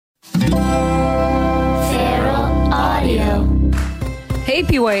Feral Audio. Hey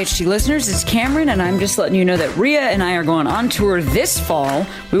PYHT listeners, it's Cameron, and I'm just letting you know that Rhea and I are going on tour this fall.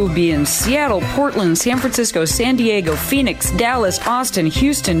 We will be in Seattle, Portland, San Francisco, San Diego, Phoenix, Dallas, Austin,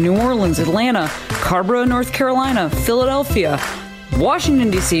 Houston, New Orleans, Atlanta, Carborough, North Carolina, Philadelphia,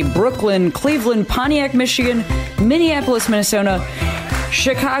 Washington, D.C., Brooklyn, Cleveland, Pontiac, Michigan, Minneapolis, Minnesota,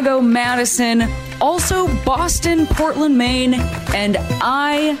 Chicago, Madison, also Boston, Portland, Maine, and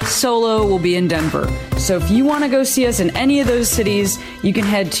I solo will be in Denver. So if you want to go see us in any of those cities, you can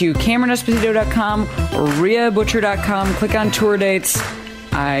head to CameronEsposito.com or RheaButcher.com, click on tour dates.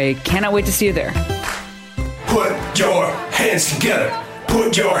 I cannot wait to see you there. Put your hands together.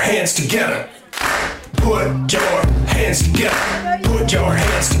 Put your hands together. Put your hands together. Put your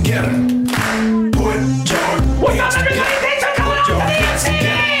hands together. Put your hands together. Put your hands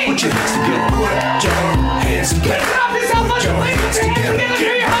together. Put your hands together. Put your hands together. Put your hands together.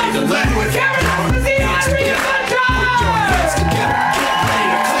 Get ready to let it. Put your hands together. Put your hands together. Get ready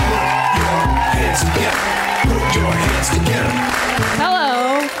to clap your hands together. Put your hands together.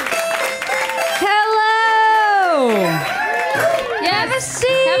 Hello. Have a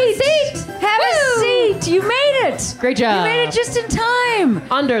seat. Have a seat. You made it. Great job. You made it just in time.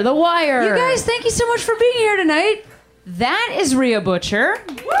 Under the wire. You guys, thank you so much for being here tonight. That is Rhea Butcher.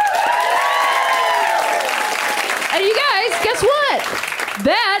 And you guys, guess what?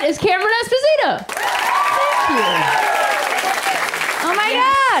 That is Cameron Esposito. Thank you. Oh my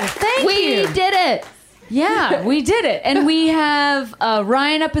God. Thank you. We did it. Yeah, we did it. And we have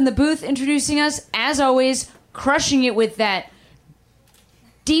Ryan up in the booth introducing us, as always, crushing it with that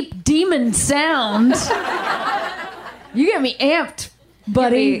deep demon sound. You get me amped,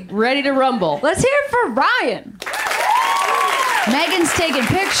 buddy. Ready to rumble. Let's hear it for Ryan. Megan's taking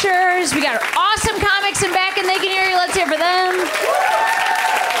pictures. We got our awesome comics in back and they can hear you. Let's hear for them.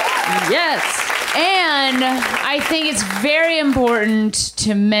 Yes. And I think it's very important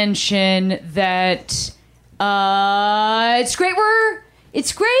to mention that it's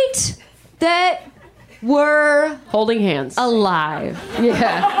great that we're Holding hands. alive.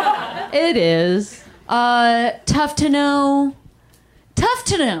 Yeah. It is. Tough to know.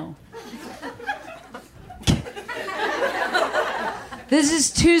 This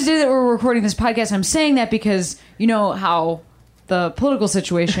is Tuesday that we're recording this podcast. I'm saying that because you know how the political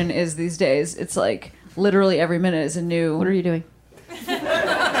situation is these days. It's like literally every minute is a new... What are you doing?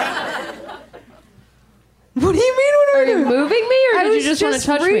 What do you mean? What Are you moving me, or did you just want to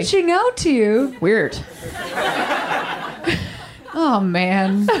touch me? reaching out to you. Weird. Oh,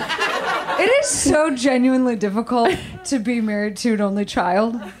 man. It is so genuinely difficult to be married to an only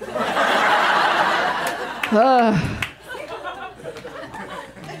child.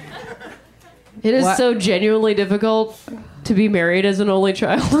 It is What? so genuinely difficult to be married as an only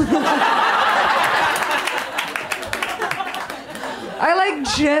child. I like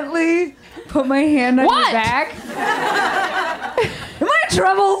gently put my hand on What? your back. Am I in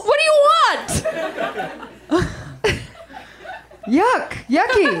trouble? What do you want? Yuck.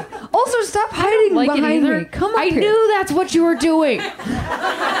 Yucky. Also, stop hiding Like it behind either. me. Come up I here. knew that's what you were doing.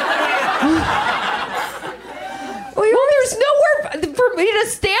 Well, there's nowhere for me to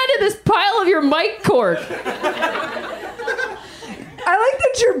stand in this pile of your mic cord. I like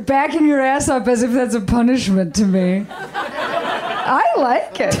that you're backing your ass up as if that's a punishment to me. I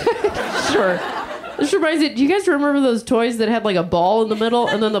like it. Sure. This reminds me, do you guys remember those toys that had like a ball in the middle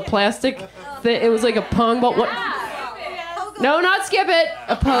and then the plastic that it was like a pong ball? What? No, not skip it.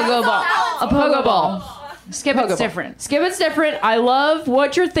 A pogo ball. A pogo ball. Skip Pogo it's ball. different. Skip it's different. I love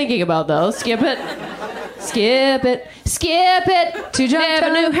what you're thinking about though. Skip it. Skip it. Skip it. To jump, Never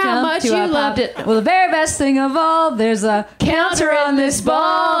jump, knew how jump, much to you a pop. loved it. Well, the very best thing of all, there's a counter on this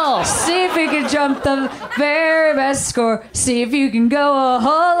ball. ball. See if you can jump the very best score. See if you can go a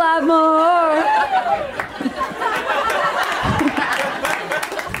whole lot more.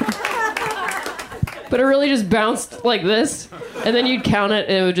 But it really just bounced like this, and then you'd count it,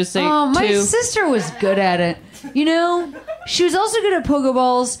 and it would just say Oh, my 2. sister was good at it. You know, she was also good at pogo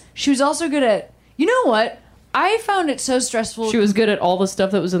balls. She was also good at... You know what? I found it so stressful. She was good at all the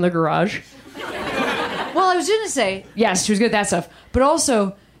stuff that was in the garage. Well, I was going to say, yes, she was good at that stuff. But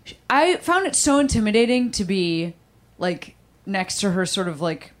also, I found it so intimidating to be, like, next to her sort of,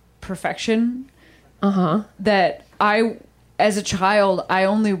 like, perfection. That I, as a child, I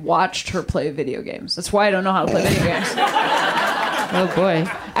only watched her play video games. That's why I don't know how to play video games. Oh boy.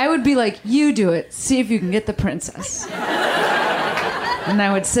 I would be like, you do it. See if you can get the princess. And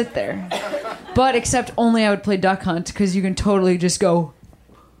I would sit there. But except only I would play Duck Hunt because you can totally just go...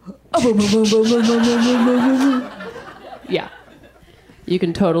 Yeah. You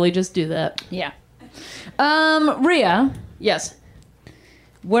can totally just do that. Yeah. Rhea, Yes.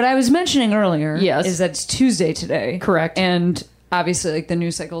 what I was mentioning earlier Yes. is that it's Tuesday today. Correct. And obviously, like, the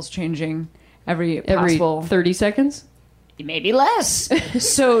news cycle's changing every Every possible... 30 seconds? Maybe less.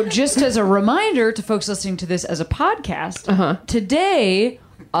 So just as a reminder to folks listening to this as a podcast, today,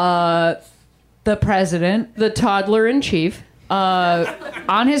 the president, The toddler in chief.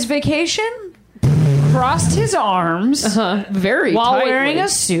 on his vacation, crossed his arms Very while tightly. wearing a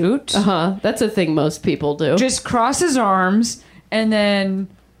suit. That's a thing most people do. Just cross his arms and then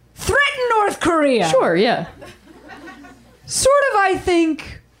threaten North Korea. Sure, yeah. Sort of, I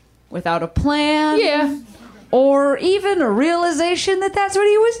think, without a plan. Yeah. Or even a realization that that's what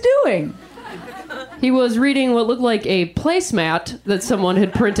he was doing. He was reading what looked like a placemat that someone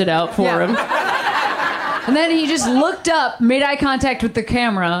had printed out for Yeah. him. And then he just looked up, made eye contact with the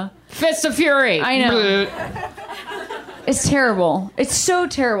camera. Fist of Fury. I know. It's terrible. It's so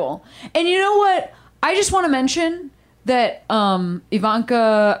terrible. And you know what? I just want to mention that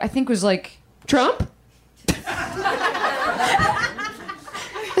Ivanka, I think, was like... Trump?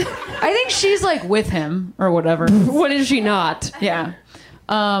 I think she's like with him or whatever. What is she not? Yeah.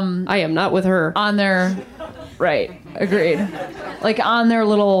 I am not with her. On their... Right. Agreed. Like on their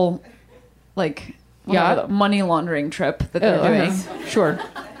little... Like... Yeah. Money laundering trip that they're doing. Sure.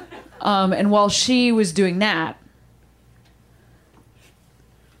 And while she was doing that,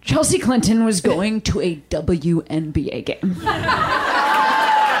 Chelsea Clinton was going to a WNBA game. In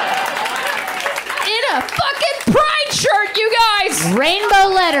a fucking pride shirt, you guys! Rainbow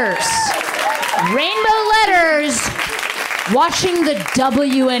letters. Rainbow letters. Watching the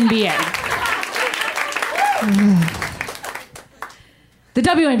WNBA. The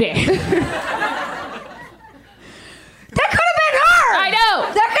WNBA. That could have been her. I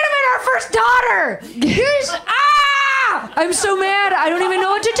know. That could have been our first daughter. I'm so mad. I don't even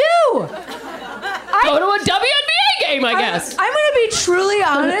know what to do. Go to a WNBA game, I guess. I'm going to be truly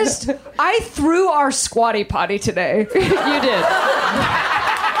honest. I threw our squatty potty today. You did.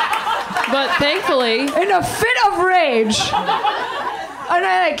 But thankfully... In a fit of rage. And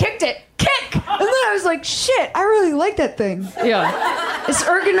I kicked it. Kick! And then I was like, shit, I really like that thing. Yeah. It's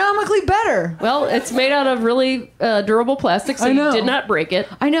ergonomically better. Well, it's made out of really durable plastic, so I know. you did not break it.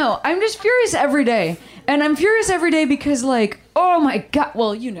 I know. I'm just furious every day. And I'm furious every day because, like, oh my God.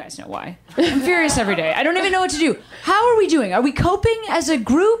 Well, you guys know why. I'm furious every day. I don't even know what to do. How are we doing? Are we coping as a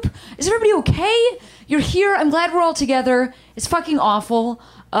group? Is everybody okay? You're here. I'm glad we're all together. It's fucking awful.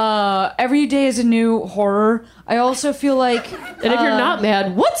 Every day is a new horror. I also feel like... And if you're not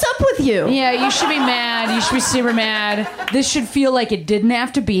mad, what's up with you? Yeah, you should be mad. You should be super mad. This should feel like it didn't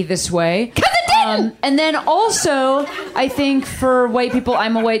have to be this way. Because it didn't! And then also, I think for white people,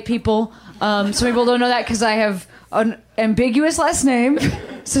 I'm a white people. Some people don't know that because I have an ambiguous last name.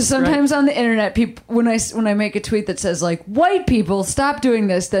 So sometimes on the internet, people when I make a tweet that says, like, white people, stop doing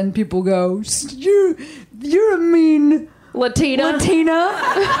this, then people go, you're a mean... Latina. And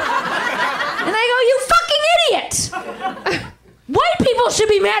I go, you fucking idiot! White people should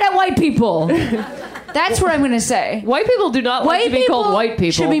be mad at white people. That's what I'm going to say. White people do not like to be called white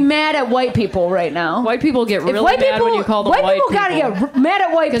people. Should be mad at white people right now. White people get really mad when you call them white people. White people gotta get mad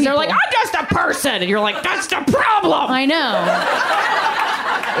at white people. Because they're like, I'm just a person. And you're like, that's the problem. I know.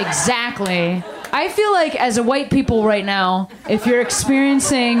 Exactly. I feel like as a white people right now, if you're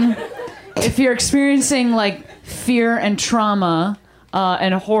experiencing like fear and trauma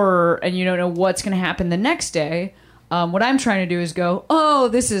and horror and you don't know what's going to happen the next day, what I'm trying to do is go, oh,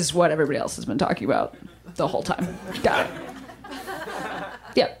 this is what everybody else has been talking about the whole time. Got it.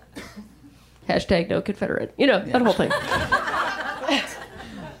 Yep. Hashtag no Confederate. You know, that whole thing.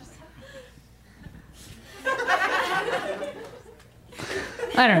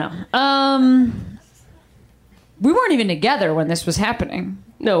 I don't know. We weren't even together when this was happening.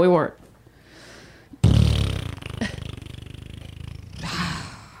 No, we weren't.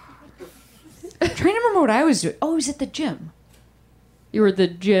 I'm trying to remember what I was doing. Oh, I was at the gym. You were at the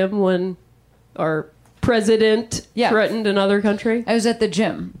gym when our president threatened another country? I was at the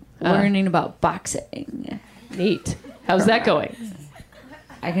gym learning about boxing. Neat. How's that going?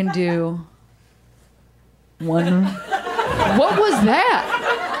 I can do one What was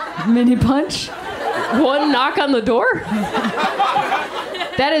that? mini punch. One knock on the door?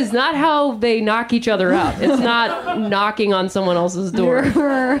 That is not how they knock each other out. It's not knocking on someone else's door.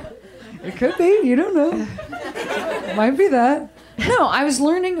 It could be. You don't know. Might be that. No, I was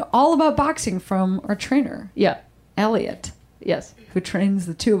learning all about boxing from our trainer, Yeah. Elliot, Yes. who trains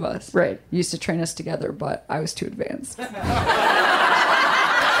the two of us. Right. He used to train us together, but I was too advanced.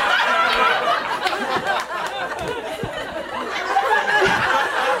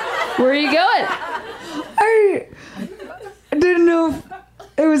 Where are you going? I didn't know if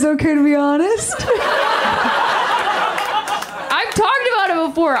it was okay to be honest. I've talked about it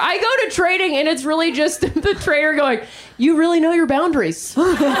before. I go to training and it's really just the trainer going, you really know your boundaries. You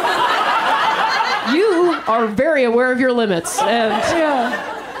are very aware of your limits. And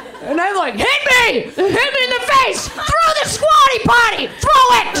I'm like, hit me! Hit me in the face! Throw the squatty potty!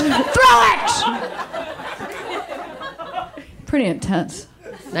 Throw it! Throw it! Pretty intense.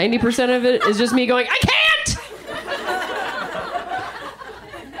 90% of it is just me going, I can't!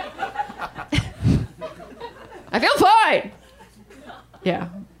 I feel fine! Yeah.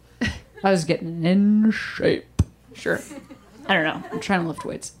 I was getting in shape. Sure. I don't know. I'm trying to lift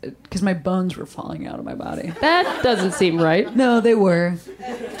weights because my bones were falling out of my body. That doesn't seem right. No, they were.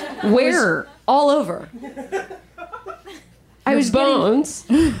 Where? All over. I was bones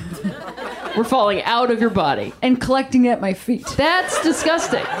were falling out of your body. And collecting at my feet. That's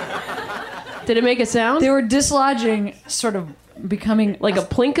disgusting. Did it make a sound? They were dislodging, sort of becoming like a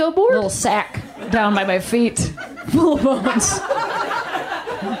Plinko board? Little sack down by my feet. Full of bones.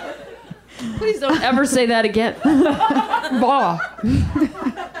 Please don't ever say that again. Bah.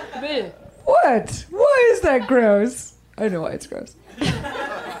 What? Why is that gross? I know why it's gross.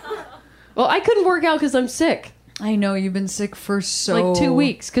 Well, I couldn't work out because I'm sick. I know, you've been sick for so like 2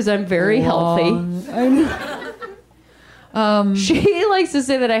 weeks because I'm very long. healthy. She likes to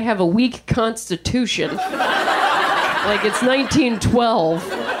say that I have a weak constitution. Like it's 1912.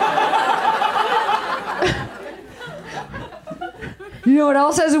 You know what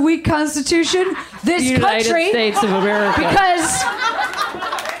else has a weak constitution? This United country. States of America. Because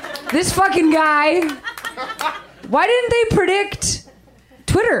this fucking guy. Why didn't they predict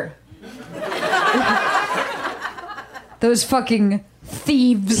Twitter? Those fucking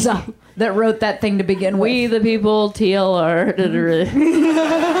thieves that wrote that thing to begin with. We the people, TLR.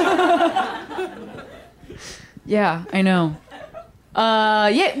 Yeah, I know.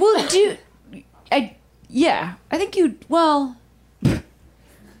 Yeah, well, I think you, well...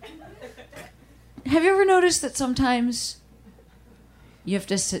 Have you ever noticed that sometimes you have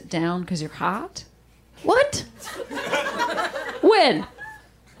to sit down because you're hot? What? When?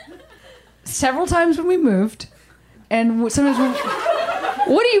 Several times when we moved. And sometimes when...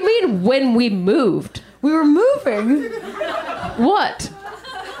 What do you mean when we moved? We were moving. What?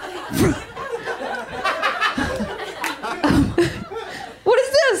 What is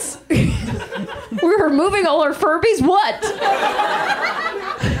this? We were moving all our Furbies? What?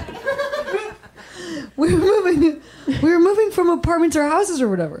 We were moving from apartments or houses or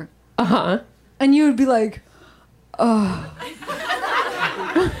whatever. Uh-huh. And you would be like, oh,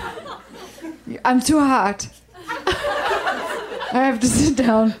 I'm too hot. I have to sit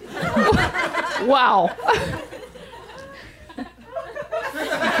down. Wow.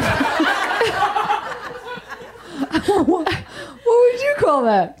 What would you call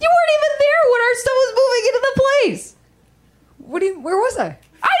that? You weren't even there when our stuff was moving into the place. Where was I? I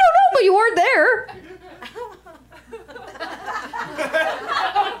don't know, but you weren't there.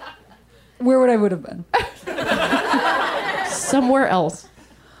 Where would I would have been? Somewhere else.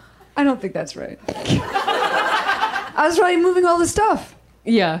 I don't think that's right. I was probably moving all the stuff.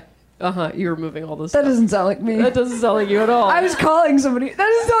 Yeah. Uh-huh. You were moving all this That stuff. doesn't sound like me. That doesn't sound like you at all. I was calling somebody. That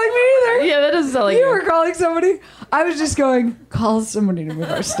doesn't sound like me either. Yeah, that doesn't sound like you. You were calling somebody. I was just going, call somebody to move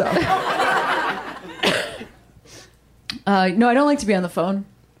our stuff. No, I don't like to be on the phone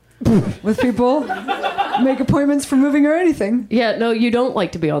with people. Make appointments for moving or anything. Yeah, no, you don't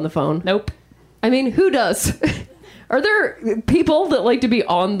like to be on the phone. Nope. I mean, who does? Are there people that like to be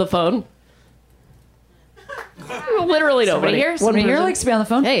on the phone? Literally nobody. Somebody here likes to be on the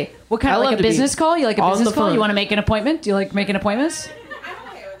phone. Hey, what kind I of love like a to be business call? You like a on business the call? phone. You want to make an appointment? Do you like making appointments? I'm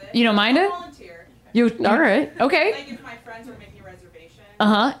okay with it. You don't mind it? Volunteer. You all right? Okay. Like if my friends are making a reservation.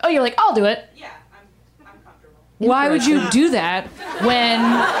 Oh, you're like, I'll do it. Yeah, I'm comfortable. Why would you do that when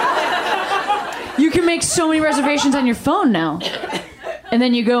you can make so many reservations on your phone now? And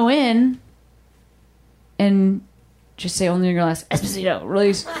then you go in and just say only in your glass, Esposito,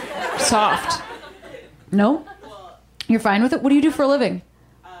 really soft. No? You're fine with it? What do you do for a living?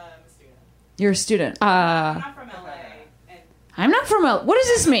 I'm a student. You're a student. I'm not from LA. And I'm not from LA. What does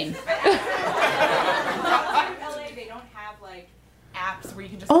this mean? in LA, they don't have like apps where you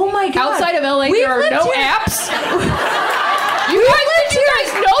can just. Oh my God. Outside of LA, We've there are lived no here. apps? Did you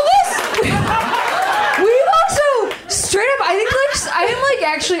guys know this? We've also straight up. I am like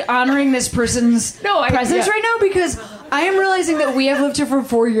actually honoring this person's presence right now because I am realizing that we have lived here for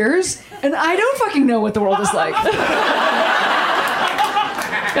 4 years and I don't fucking know what the world is like.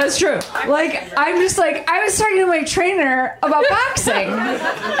 That's true. Like I'm just like I was talking to my trainer about boxing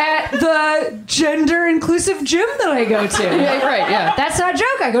at the gender inclusive gym that I go to. Yeah, right, yeah. That's not a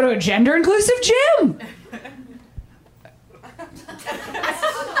joke. I go to a gender inclusive gym.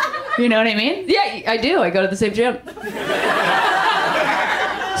 You know what I mean? Yeah, I do. I go to the same gym.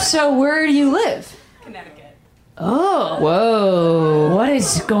 So where do you live? Connecticut. Oh. Whoa. What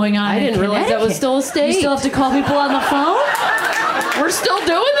is going on? I didn't realize that was still a state. You still have to call people on the phone? We're still doing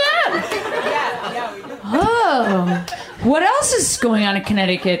that? Yeah, we do. Oh. What else is going on in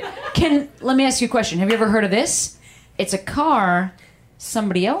Connecticut? Let me ask you a question. Have you ever heard of this? It's a car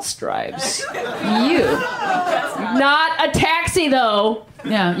somebody else drives. You. Not a taxi, though.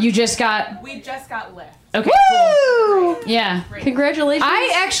 Yeah, you just got... We just got Lyft. Okay, Woo! cool. Yeah. Congratulations. I'm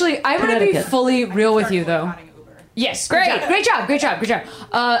going to be Connecticut. fully real with you, though. Boycotting Uber. Yes, Great. Great job.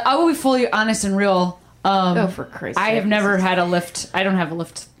 I will be fully honest and real. Oh, for Christ's I sake. have never had a Lyft. I don't have a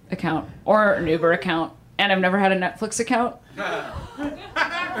Lyft account or an Uber account, and I've never had a Netflix account.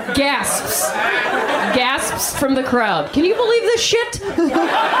 Gasps. Gasps from the crowd. Can you believe this shit?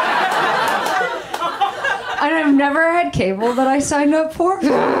 And I've never had cable that I signed up for.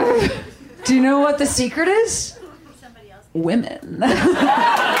 Do you know what the secret is? Women.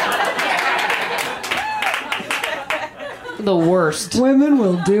 The worst. Women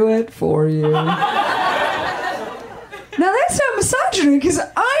will do it for you. Now that's not misogyny because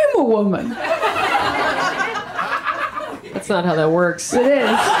I'm a woman. That's not how that works. It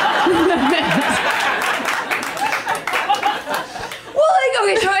is. Well, like,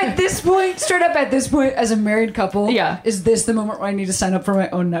 okay, so at this point, straight up at this point, as a married couple, Yeah. is this the moment where I need to sign up for my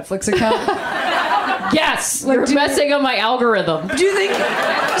own Netflix account? Yes, Like, you're do- messing up my algorithm. Do you think?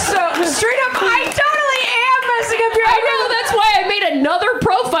 So straight up, I totally am messing up your. I know, that's why I made another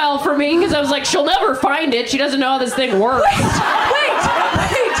profile for me, because I was like, she'll never find it. She doesn't know how this thing works. Wait.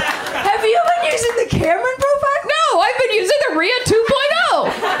 Have you been using the Cameron profile? No, I've been using the Rhea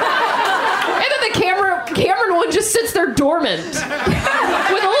 2.0. And then the Cameron one just sits there dormant. With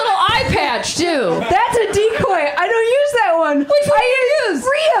a little eye patch, too. That's a decoy. I don't use that one. Which one do you use?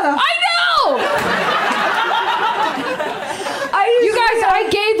 Rhea. I know! I use You guys, Rhea. I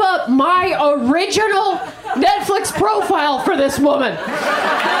gave up my original Netflix profile for this woman.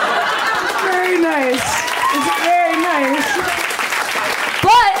 Very nice. It's very nice.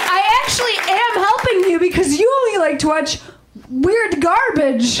 But I actually am helping you because you only like to watch weird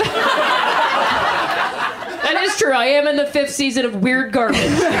garbage. That is true. I am in the 5th season of Weird Garbage.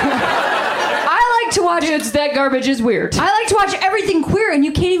 I like to watch. Dudes, that garbage is weird. I like to watch everything queer, and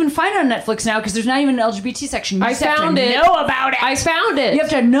you can't even find it on Netflix now because there's not even an LGBT section. You I just have found to it. know about it. I found it. You have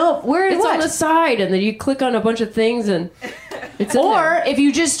to know where It's what? on the side, and then you click on a bunch of things, and it's in Or there. if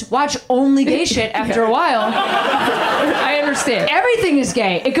you just watch only gay shit after a while, I understand. everything is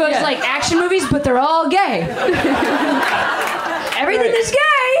gay. It goes Yeah. like action movies, but they're all gay. Everything Right. is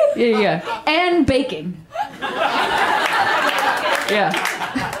gay Yeah. and baking. Yeah.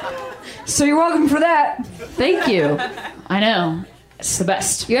 So you're welcome for that. Thank you. I know. It's the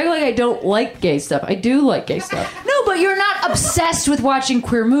best. You act like I don't like gay stuff. I do like gay stuff. No, but you're not obsessed with watching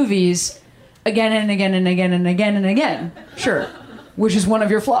queer movies again and again and again and again and again. Sure. Which is one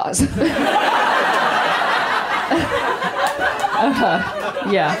of your flaws.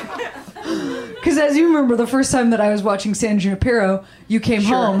 Yeah. Because as you remember, the first time that I was watching San Junipero, you came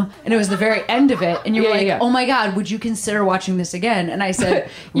Sure. home and it was the very end of it, and you were Yeah, like, yeah. "Oh my God, would you consider watching this again?" And I said,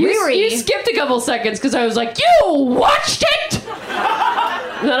 You "Riri." skipped a couple seconds because I was like, you watched it?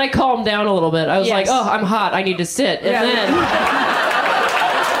 And then I calmed down a little bit. I was Yes. like, oh, I'm hot. I need to sit. And Yeah. then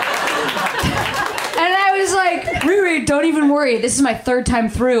And I was like, "Riri, don't even worry. This is my third time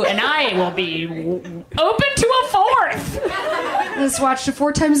through, and I will be open to a fourth." Let's watch it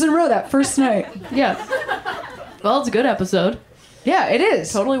 4 times in a row that first night. yeah. Well, it's a good episode. Yeah, it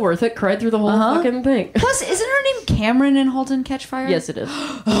is. Totally worth it. Cried through the whole Uh-huh. fucking thing. Plus, isn't her name Cameron in *Halt and Catch Fire*? Yes, it is.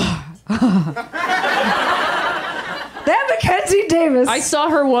 That Mackenzie Davis. I saw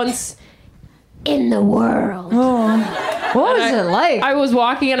her once. in the world. Oh. What was it like? I was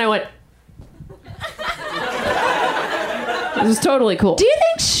walking and I went. It was totally cool. Do you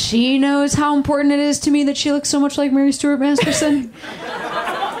think she knows how important it is to me that she looks so much like Mary Stuart Masterson?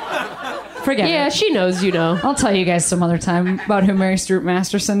 Forget Yeah, it. she knows, you know. I'll tell you guys some other time about who Mary Stuart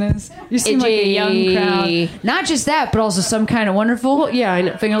Masterson is. You seem like a young crowd. Not just that, but also some kind of wonderful. Well, yeah, I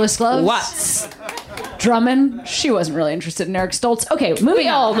know. Fingerless gloves. What? Drummond. She wasn't really interested in Eric Stoltz. Okay, moving We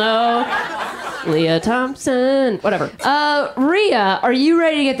all on. know. Leah Thompson. Whatever. Rhea, are you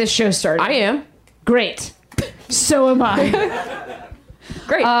ready to get this show started? I am. Great. So am I.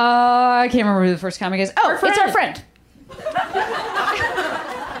 Great. I can't remember who the first comic is. Oh, it's our friend.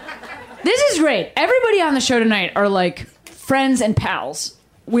 This is great. Everybody on the show tonight are like friends and pals.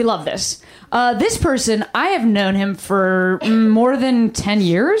 we love this. This person, I have known him for more than 10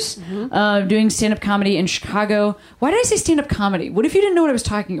 years, doing stand-up comedy in Chicago. Why did I say stand-up comedy? What if you didn't know what I was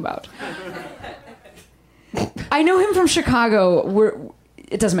talking about? I know him from Chicago.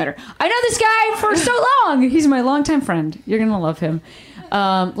 It doesn't matter. I know this guy for so long. He's my longtime friend. You're going to love him.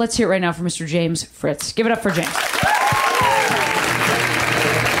 Let's hear it right now for Mr. James Fritz. Give it up for James.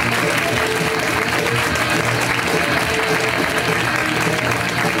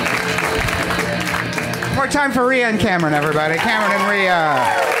 More time for Rhea and Cameron, everybody. Cameron and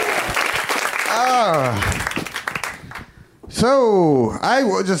Rhea. So, I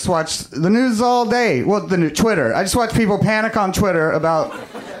just watched the news all day. Well, Twitter. I just watched people panic on Twitter about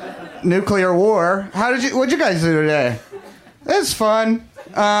nuclear war. What'd you guys do today? It's fun.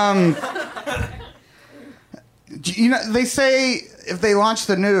 They say if they launch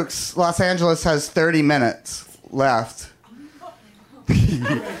the nukes, Los Angeles has 30 minutes left.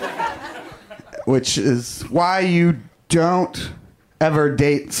 Which is why you don't ever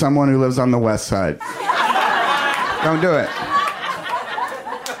date someone who lives on the West Side. Don't do it.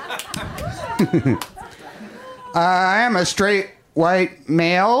 I am a straight white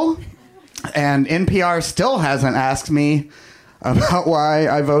male, and NPR still hasn't asked me about why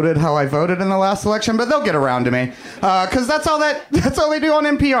I voted how I voted in the last election, but they'll get around to me. Because that's all they do on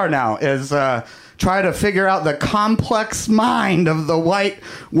NPR now is try to figure out the complex mind of the white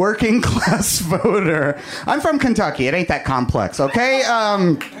working class voter. I'm from Kentucky. It ain't that complex, okay?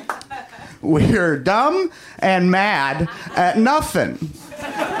 We're dumb and mad at nothing.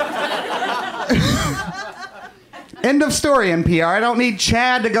 End of story, NPR. I don't need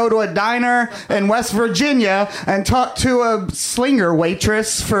Chad to go to a diner in West Virginia and talk to a slinger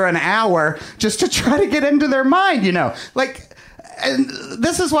waitress for an hour just to try to get into their mind, And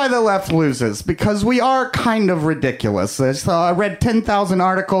this is why the left loses, because we are kind of ridiculous. So I read 10,000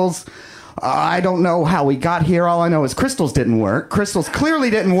 articles. I don't know how we got here. All I know is crystals didn't work. Crystals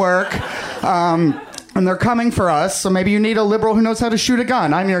clearly didn't work. And they're coming for us, so maybe you need a liberal who knows how to shoot a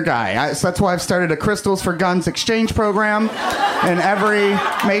gun. I'm your guy. So that's why I've started a Crystals for Guns exchange program in every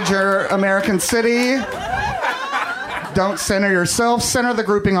major American city. Don't center yourself, center the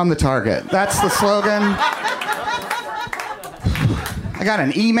grouping on the target. That's the slogan. I got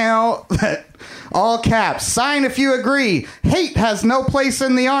an email that, all caps, sign if you agree. Hate has no place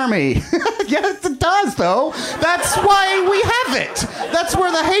in the army. Yes, it does, though. That's why we have it. That's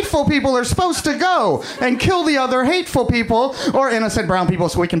where the hateful people are supposed to go and kill the other hateful people or innocent brown people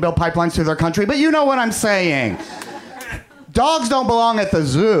so we can build pipelines through their country. But you know what I'm saying. Dogs don't belong at the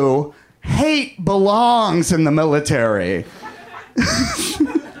zoo. Hate belongs in the military.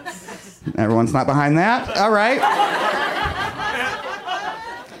 Everyone's not behind that? All right.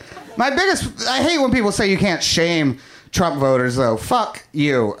 I hate when people say you can't shame Trump voters, though. Fuck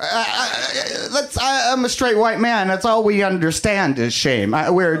you. I'm a straight white man. That's all we understand is shame.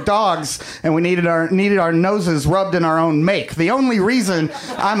 We're dogs, and we needed our noses rubbed in our own make. The only reason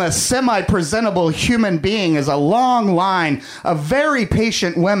I'm a semi-presentable human being is a long line of very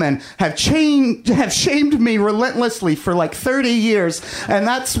patient women have shamed me relentlessly for like 30 years, and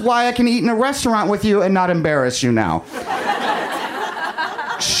that's why I can eat in a restaurant with you and not embarrass you now.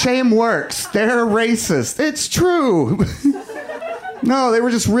 Shame works. They're racist. It's true. No, they were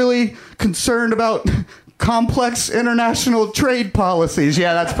just really concerned about complex international trade policies.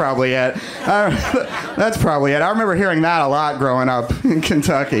 Yeah, that's probably it. That's probably it. I remember hearing that a lot growing up in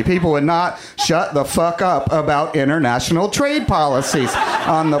Kentucky. People would not shut the fuck up about international trade policies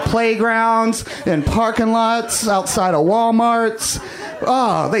on the playgrounds, in parking lots, outside of Walmarts.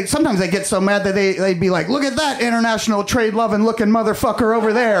 Oh, sometimes they get so mad that they'd be like, look at that international trade-loving looking motherfucker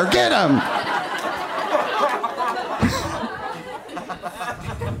over there. Get him!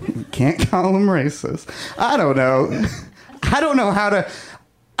 Can't call him racist. I don't know. I don't know how to...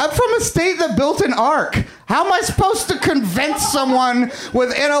 I'm from a state that built an ark. How am I supposed to convince someone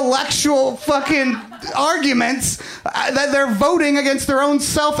with intellectual fucking arguments that they're voting against their own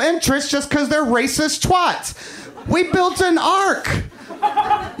self-interest just because they're racist twats? We built an ark.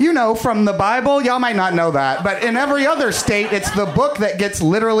 You know, from the Bible. Y'all might not know that, but in every other state, it's the book that gets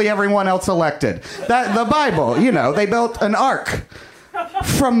literally everyone else elected. The Bible, they built an ark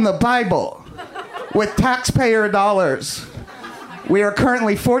from the Bible with taxpayer dollars. We are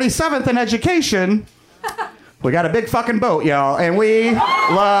currently 47th in education. We got a big fucking boat, y'all, and we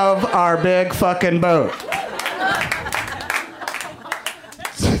love our big fucking boat.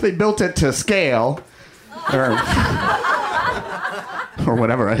 So they built it to scale, or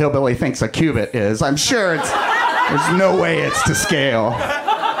whatever a hillbilly thinks a cubit is. I'm sure there's no way it's to scale.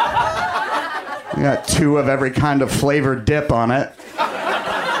 We got 2 of every kind of flavored dip on it.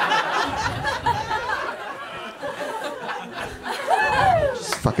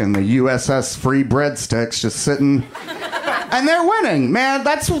 fucking the USS Free Breadsticks just sitting. And they're winning, man.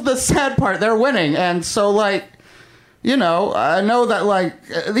 That's the sad part. They're winning. And so, like, you know, I know that, like,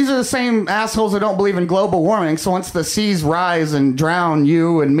 these are the same assholes that don't believe in global warming. So once the seas rise and drown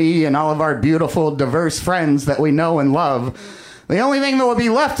you and me and all of our beautiful, diverse friends that we know and love, the only thing that will be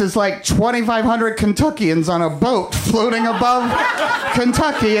left is, like, 2,500 Kentuckians on a boat floating above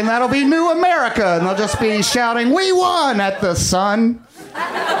Kentucky. And that'll be New America. And they'll just be shouting, "We won!" at the sun.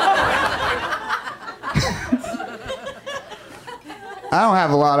 I don't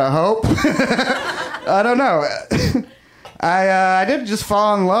have a lot of hope. I don't know. I did just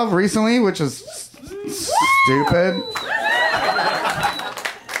fall in love recently, which is stupid.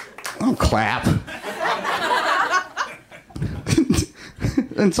 Don't clap.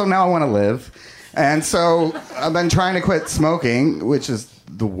 And so now I want to live. And so I've been trying to quit smoking, which is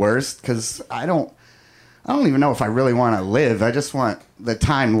the worst because I don't even know if I really want to live. I just want the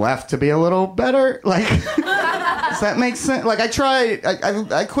time left to be a little better. Like, does that make sense? Like, I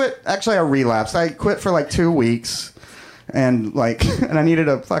quit. Actually, I relapsed. I quit for like 2 weeks, and I needed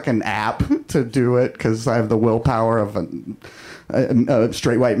a fucking app to do it because I have the willpower of a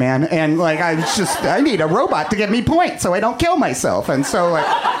straight white man, and like I need a robot to give me points so I don't kill myself. And so like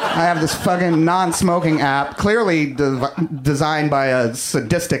I have this fucking non-smoking app, clearly designed by a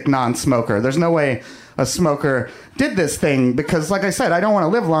sadistic non-smoker. There's no way a smoker did this thing because, like I said, I don't want to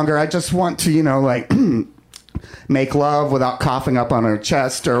live longer. I just want to, you know, like make love without coughing up on her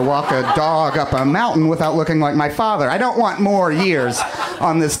chest or walk a dog up a mountain without looking like my father. I don't want more years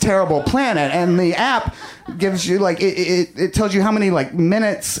on this terrible planet. And the app gives you, like, it tells you how many, like,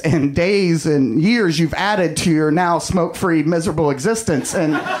 minutes and days and years you've added to your now smoke-free, miserable existence.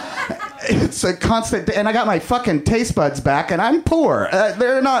 And it's a constant, and I got my fucking taste buds back, and I'm poor.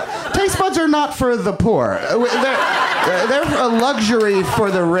 Taste buds are not for the poor. They're a luxury for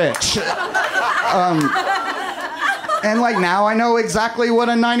the rich. And like now I know exactly what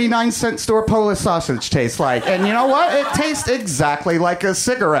a 99-cent store Polish sausage tastes like. And you know what? It tastes exactly like a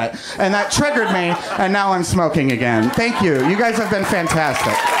cigarette. And that triggered me, and now I'm smoking again. Thank you. You guys have been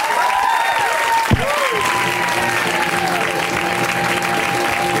fantastic.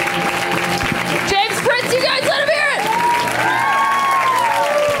 James Prince, you guys let him hear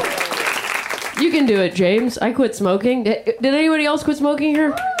it! You can do it, James. I quit smoking. Did anybody else quit smoking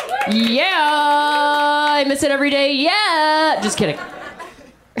here? Yeah, I miss it every day. Yeah, just kidding.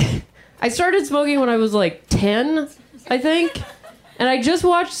 I started smoking when I was like 10, I think. And I just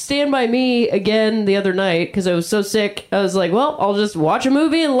watched Stand By Me again the other night because I was so sick. I was like, well, I'll just watch a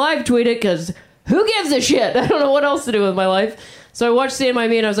movie and live tweet it because who gives a shit? I don't know what else to do with my life. So I watched Stand By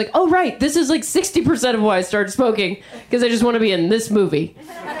Me and I was like, oh, right, this is like 60% of why I started smoking because I just want to be in this movie.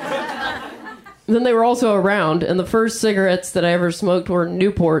 Then they were also around, and the first cigarettes that I ever smoked were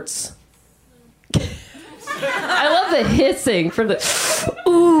Newports. I love the hissing from the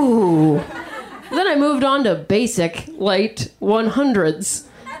ooh. Then I moved on to basic light 100s.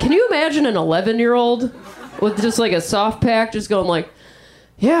 Can you imagine an 11-year-old with just like a soft pack just going like,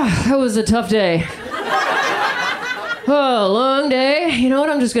 yeah, that was a tough day. Oh, long day. You know what?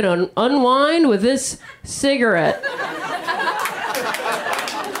 I'm just going to unwind with this cigarette.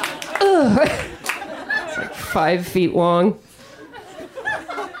 Ugh. 5 feet long.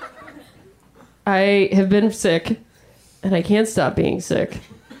 I have been sick, and I can't stop being sick.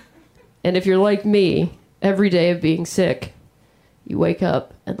 And if you're like me, every day of being sick, you wake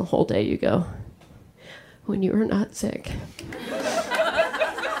up, and the whole day you go, when you are not sick,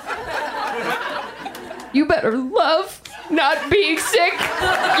 you better love not being sick,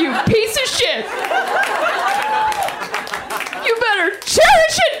 you piece of shit. You better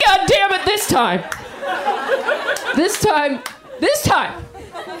cherish it, goddammit, this time. This time.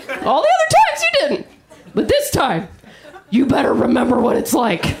 All the other times you didn't. But this time, you better remember what it's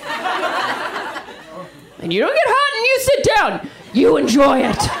like. And you don't get hot and you sit down. You enjoy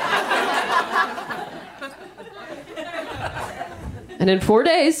it. And in 4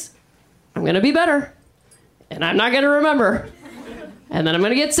 days, I'm going to be better. And I'm not going to remember. And then I'm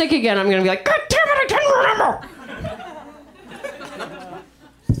going to get sick again. I'm going to be like, God damn it, I didn't remember.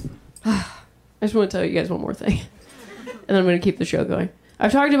 I just want to tell you guys one more thing. And then I'm going to keep the show going.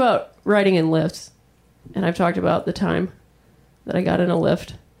 I've talked about riding in lifts. And I've talked about the time that I got in a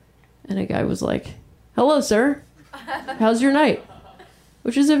lift. And a guy was like, hello, sir. How's your night?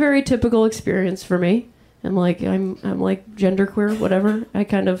 Which is a very typical experience for me. I'm like genderqueer, whatever. I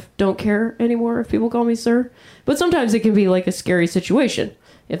kind of don't care anymore if people call me sir. But sometimes it can be like a scary situation.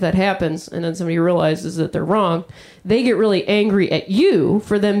 If that happens and then somebody realizes that they're wrong, they get really angry at you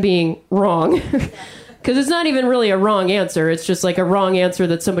for them being wrong. Because it's not even really a wrong answer. It's just like a wrong answer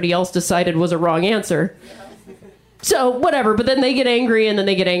that somebody else decided was a wrong answer. So, whatever. But then they get angry, and then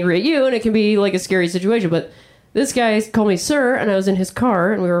they get angry at you, and it can be like a scary situation. But this guy called me sir, and I was in his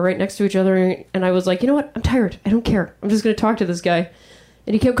car, and we were right next to each other, and I was like, you know what? I'm tired. I don't care. I'm just going to talk to this guy.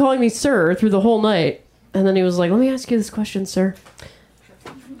 And he kept calling me sir through the whole night. And then he was like, let me ask you this question, sir.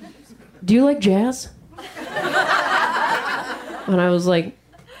 Do you like jazz? And I was like,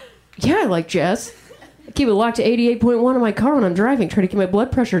 yeah, I like jazz. I keep it locked to 88.1 in my car when I'm driving, trying to keep my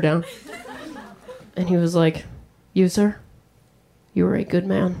blood pressure down. And he was like, you, sir? You were a good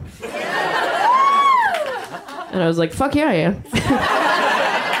man. And I was like, fuck yeah, I am.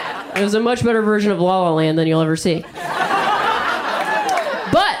 It was a much better version of La La Land than you'll ever see.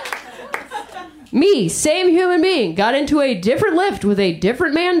 But me, same human being, got into a different lift with a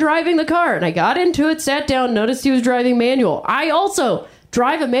different man driving the car. And I got into it, sat down, noticed he was driving manual. I also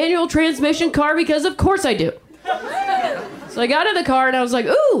drive a manual transmission car because of course I do. So I got in the car and I was like,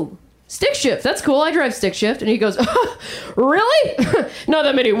 ooh, stick shift. That's cool. I drive stick shift. And he goes, really? Not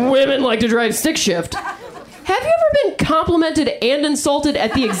that many women like to drive stick shift. Have you ever been complimented and insulted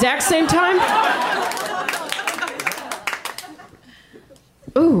at the exact same time?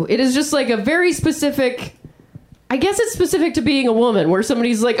 Ooh, it is just like a very specific... I guess it's specific to being a woman, where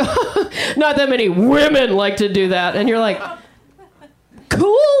somebody's like, not that many women like to do that. And you're like,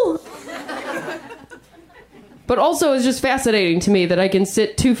 cool? But also it's just fascinating to me that I can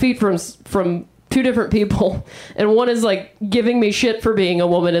sit 2 feet from two different people, and one is like giving me shit for being a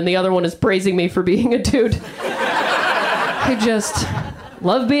woman, and the other one is praising me for being a dude. I just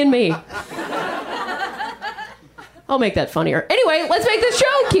love being me. I'll make that funnier. Anyway, let's make this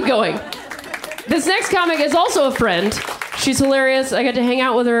show keep going. This next comic is also a friend. She's hilarious. I got to hang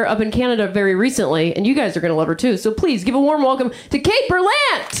out with her up in Canada very recently, and you guys are going to love her too. So please give a warm welcome to Kate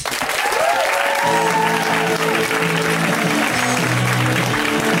Berlant.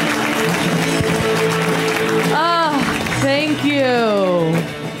 Thank you.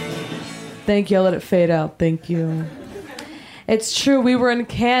 Thank you. I'll let it fade out. Thank you. It's true. We were in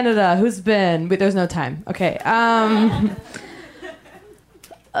Canada. Who's been? Wait, there's no time. Okay. How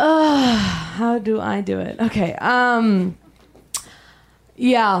do I do it? Okay.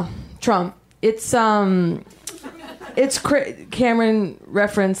 Yeah. Trump. It's Cameron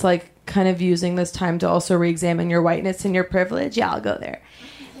referenced like kind of using this time to also re-examine your whiteness and your privilege. Yeah, I'll go there.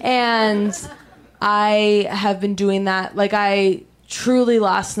 And I have been doing that. Like, I truly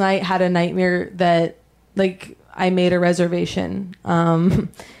last night had a nightmare that, like, I made a reservation at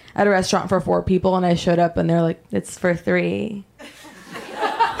a restaurant for 4 people, and I showed up, and they're like, it's for 3.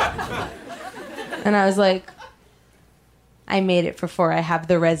 And I was like, I made it for 4. I have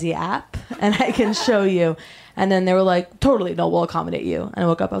the Resi app, and I can show you. And then they were like, totally, no, we'll accommodate you. And I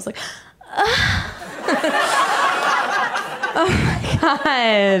woke up, I was like, oh my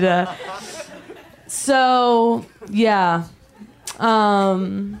God. So, yeah.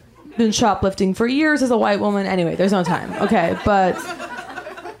 Been shoplifting for years as a white woman. Anyway, there's no time. Okay, but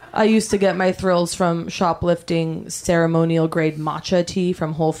I used to get my thrills from shoplifting ceremonial grade matcha tea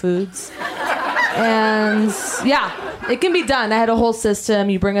from Whole Foods. And yeah, it can be done. I had a whole system.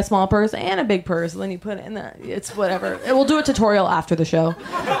 You bring a small purse and a big purse, and then you put it in the... It's whatever. We'll do a tutorial after the show.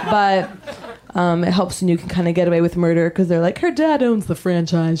 But... it helps when you can kind of get away with murder because they're like, her dad owns the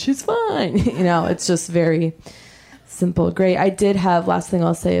franchise. She's fine. You know, it's just very simple. Great. I did have, last thing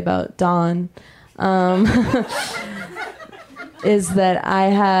I'll say about Don, is that I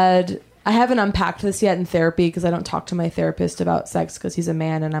haven't unpacked this yet in therapy because I don't talk to my therapist about sex because he's a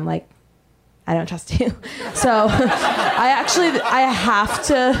man and I'm like, I don't trust you. So I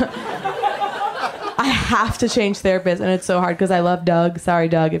have to change therapists, and it's so hard because I love Doug. Sorry,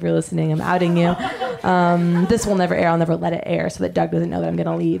 Doug, if you're listening, I'm outing you. This will never air. I'll never let it air so that Doug doesn't know that I'm going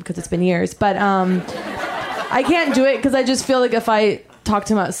to leave because it's been years. But I can't do it because I just feel like if I talk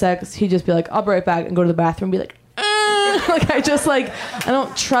to him about sex, he'd just be like, I'll be right back and go to the bathroom and be like, like I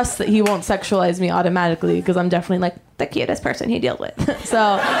don't trust that he won't sexualize me automatically because I'm definitely like the cutest person he deals with.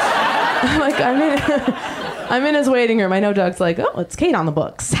 So I'm like, I'm in his waiting room. I know Doug's like, oh, it's Kate on the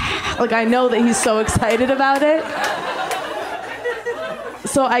books. Like, I know that he's so excited about it.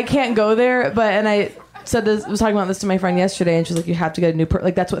 So I can't go there. And I was talking about this to my friend yesterday, and she's like, you have to get a new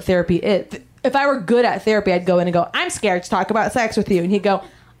like, that's what therapy is. If I were good at therapy, I'd go in and go, I'm scared to talk about sex with you. And he'd go,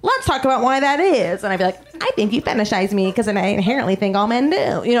 let's talk about why that is. And I'd be like, I think you fetishize me because I inherently think all men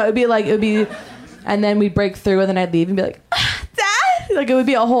do. You know, it would be, and then we'd break through, and then I'd leave and be like, Dad? Like, it would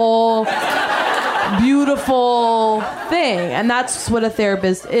be a whole beautiful thing. And that's what a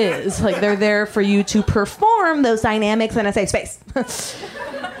therapist is. Like, they're there for you to perform those dynamics in a safe space.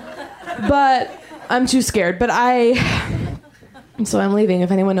 But I'm too scared, but so I'm leaving.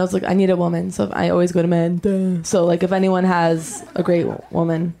 If anyone knows, like, I need a woman, so I always go to men. Duh. So, like, if anyone has a great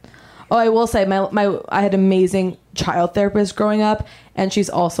woman. Oh, I will say, I had an amazing child therapist growing up, and she's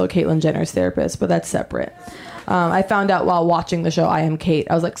also Caitlyn Jenner's therapist, but that's separate. I found out while watching the show I Am Kate.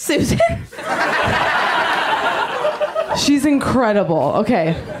 I was like, Susan. She's incredible.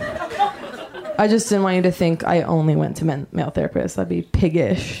 Okay. I just didn't want you to think I only went to male therapists. That'd be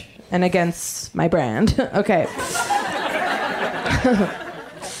piggish and against my brand. Okay.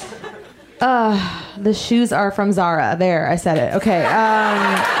 The shoes are from Zara. There, I said it. Okay.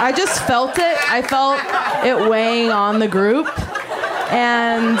 I just felt it. I felt it weighing on the group.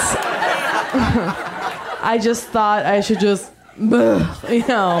 And I just thought I should just,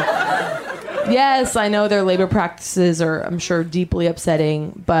 Yes, I know their labor practices are, I'm sure, deeply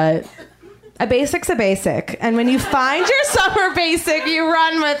upsetting, but a basic's a basic. And when you find your summer basic, you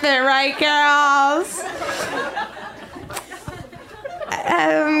run with it, right, girls?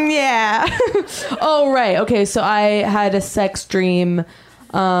 Yeah. Oh, right. Okay, so I had a sex dream.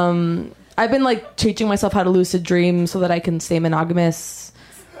 I've been, like, teaching myself how to lucid dream so that I can stay monogamous.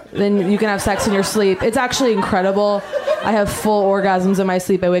 Then you can have sex in your sleep. It's actually incredible. I have full orgasms in my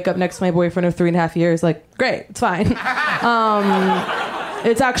sleep. I wake up next to my boyfriend of 3.5 years. Like, great, it's fine.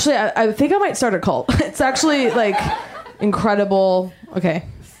 It's actually, I think I might start a cult. It's actually, like, incredible. Okay.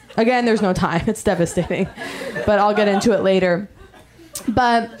 Again, there's no time. It's devastating. But I'll get into it later.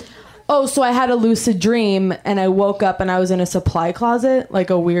 But, so I had a lucid dream, and I woke up, and I was in a supply closet, like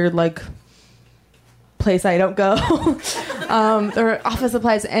a weird, like, place I don't go. There were office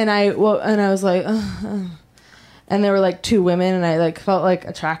supplies, and I was like, and there were like two women, and I like felt like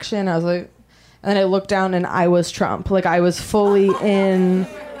attraction. I was like, and then I looked down, and I was Trump. Like, I was fully in,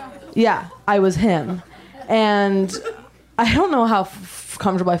 I was him. And I don't know how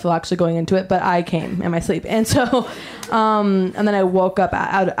comfortable I feel actually going into it, but I came in my sleep. And so, and then I woke up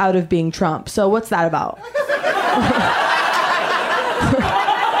out of being Trump. So what's that about?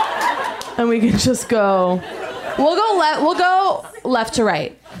 And we can just go, we'll go left to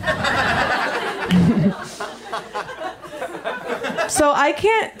right. So I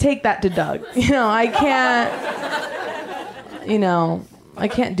can't take that to Doug. I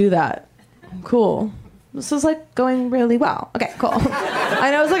can't do that. Cool. This is like going really well. Okay, cool.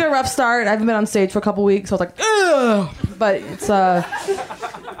 I know it's like a rough start. I haven't been on stage for a couple weeks, so I was like, ugh. But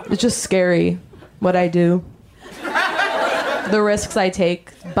it's just scary what I do. The risks I take,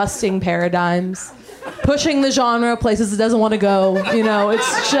 busting paradigms, pushing the genre places it doesn't want to go.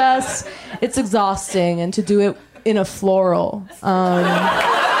 It's exhausting. And to do it in a floral.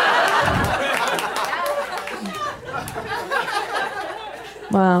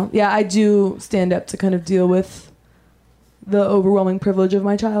 Wow. Yeah, I do stand up to kind of deal with the overwhelming privilege of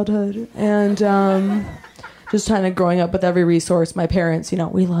my childhood. And just kind of growing up with every resource. My parents,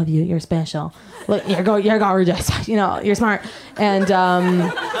 we love you. You're special. Look, you're gorgeous. You're smart. And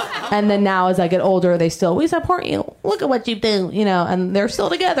then now as I get older, we support you. Look at what you do. And they're still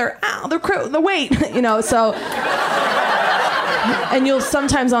together. Ow, the weight. So. And you'll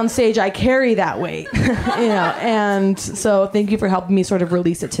sometimes on stage, I carry that weight. And so thank you for helping me sort of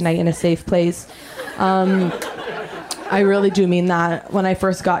release it tonight in a safe place. I really do mean that. When I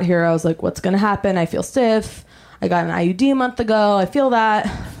first got here, I was like, what's going to happen? I feel stiff. I got an IUD a month ago. I feel that.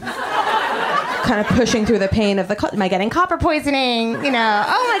 Kind of pushing through the pain of am I getting copper poisoning? Oh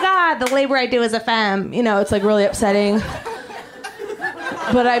my God, the labor I do as a femme. It's like really upsetting.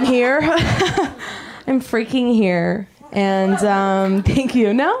 But I'm here. I'm freaking here. And thank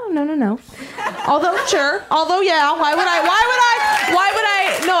you. No. Although, sure. Although, yeah. Why would I?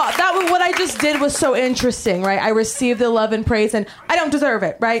 No, what I just did was so interesting, right? I received the love and praise, and I don't deserve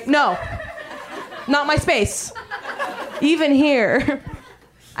it, right? No. Not my space. Even here,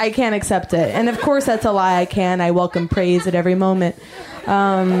 I can't accept it. And of course, that's a lie. I can. I welcome praise at every moment.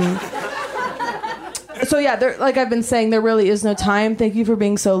 So yeah, like I've been saying, there really is no time. Thank you for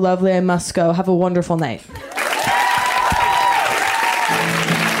being so lovely. I must go. Have a wonderful night.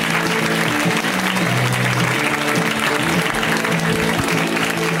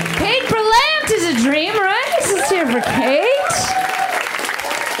 Dream, right? This is here for Kate.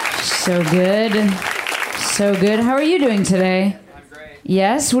 So good. How are you doing today? I'm great.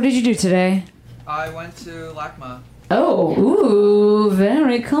 Yes? What did you do today? I went to LACMA. Oh, ooh,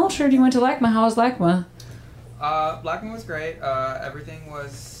 very cultured. You went to LACMA. How was LACMA? LACMA was great. A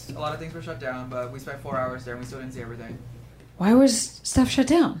lot of things were shut down, but we spent 4 hours there and we still didn't see everything. Why was stuff shut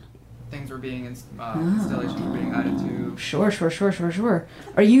down? Things were being, installations were being added to. Sure.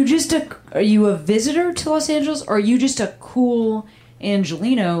 Are you a visitor to Los Angeles, or are you just a cool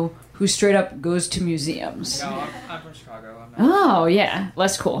Angelino who straight up goes to museums? No, I'm from Chicago. I'm not. Oh, yeah.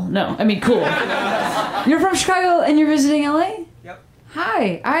 Less cool. No, I mean, cool. You're from Chicago and you're visiting LA? Yep.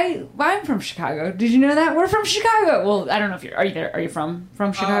 Hi, I'm from Chicago. Did you know that? We're from Chicago. Well, I don't know if you're. Are you there? Are you from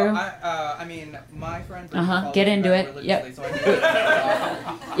Chicago? I mean, my friends. Get into it. Yep. So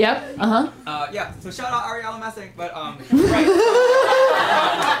Yep. yeah. So shout out Ariella Messing, but right.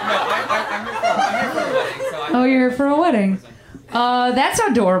 No, I'm here for a wedding. So Oh, you're here for a wedding. That's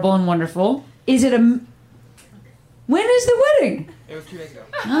adorable and wonderful. Is it a? When is the wedding? It was 2 days ago.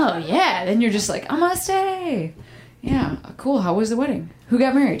 Oh yeah. Then you're just like, I'm gonna stay. Yeah. Cool. How was the wedding? Who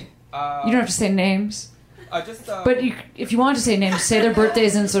got married? You don't have to say names. But if you want to say names, say their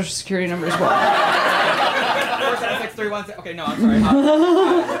birthdays and social security number as well. 47631. Okay, no, I'm sorry.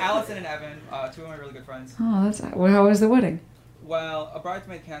 Allison and Evan, two of my really good friends. Oh, that's. Well, how was the wedding? Well, a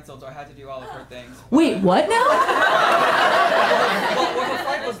bridesmaid canceled, so I had to do all of her things. Wait, what now? Well, the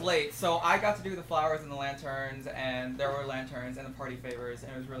flight was late, so I got to do the flowers and the lanterns, and there were lanterns and the party favors,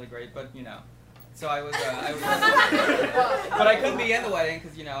 and it was really great. But you know, so I was but I couldn't be in the wedding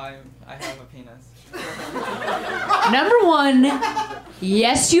because you know I have a penis. Number one,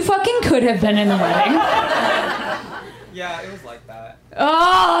 yes, you fucking could have been in the wedding. Yeah, it was like that.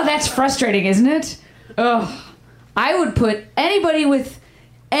 Oh, that's frustrating, isn't it? Oh, I would put anybody with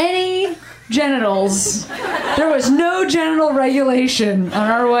any genitals. There was no genital regulation on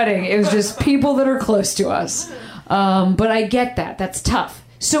our wedding. It was just people that are close to us. But I get that. That's tough.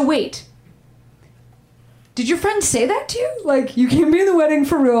 So wait. Did your friend say that to you? Like, you can't be in the wedding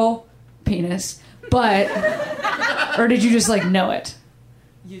for real, penis. But, or did you just like know it?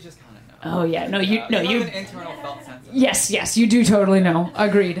 You just kind of know. Oh yeah, no, you have an internal felt sense. Yes, you do totally know.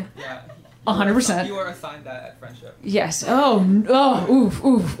 Agreed. Yeah. 100%. You are assigned that at friendship. Yes. Oh,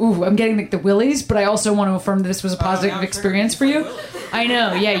 oof. I'm getting the willies, but I also want to affirm that this was a positive experience for you. I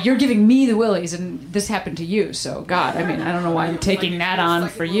know. Yeah, you're giving me the willies, and this happened to you. So, God, I mean, I don't know why I'm taking that on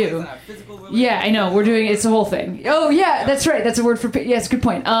for you. Yeah, I know. We're doing it's a whole thing. Oh, yeah, that's right. That's a word for yes. Good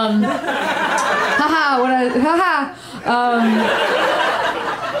point.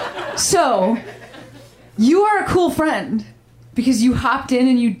 So, you are a cool friend. Because you hopped in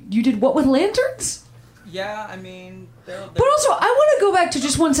and you did what with lanterns? Yeah, I mean... But also, I want to go back to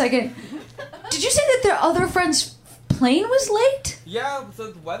just 1 second. Did you say that their other friend's plane was late? Yeah,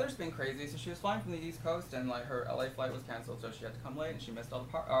 so the weather's been crazy. So she was flying from the East Coast and like her LA flight was canceled, so she had to come late and she missed all the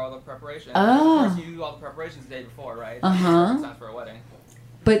preparations. Oh. Of course, you do all the preparations the day before, right? Uh-huh. It's time for a wedding.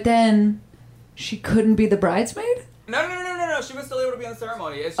 But then she couldn't be the bridesmaid? No. She was still able to be in the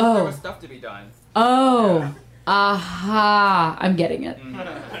ceremony. It's just there was stuff to be done. Oh. Yeah. Aha, I'm getting it.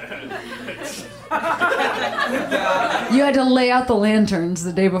 Yeah. You had to lay out the lanterns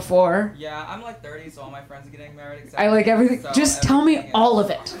the day before. Yeah, I'm like 30, so all my friends are getting married. I like everything. So just tell me all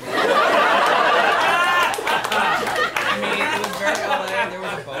of it. I mean, it was very LA. There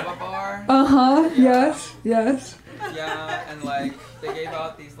was a boba bar. Uh-huh, yes. Yeah, and like they gave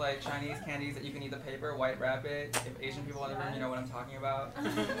out these like Chinese candies that you can eat the paper, white rabbit. If Asian people in the room, you know what I'm talking about.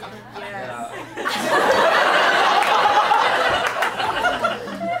 Yes.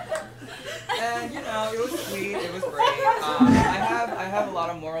 And you know, it was sweet. It was great. I have a lot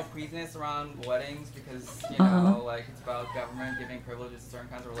of moral queasiness around weddings because you know, like it's about government giving privileges to certain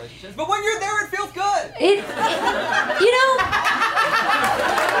kinds of relationships. But when you're there, it feels good. You know.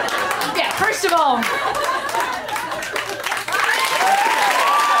 Yeah. First of all.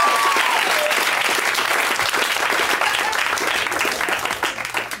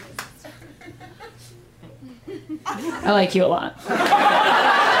 I like you a lot.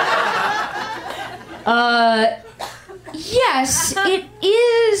 Yes, it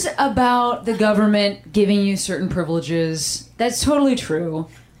is about the government giving you certain privileges. That's totally true.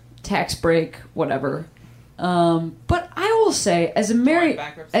 Tax break, whatever. But I will say,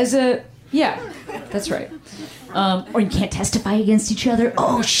 yeah, that's right. Or you can't testify against each other.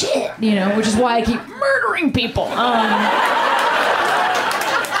 Oh shit, you know, which is why I keep murdering people.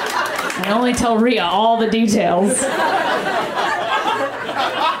 I only tell Rhea all the details.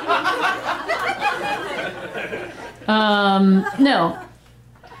 No.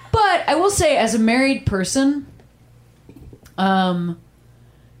 But I will say, as a married person, to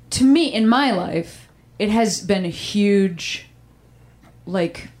me, in my life, it has been a huge,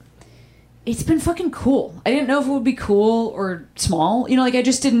 like, it's been fucking cool. I didn't know if it would be cool or small. You know, like, I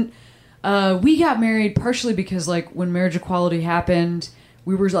just didn't, we got married partially because, like, when marriage equality happened,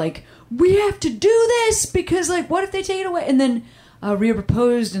 we were like, we have to do this because, like, what if they take it away? And then Rhea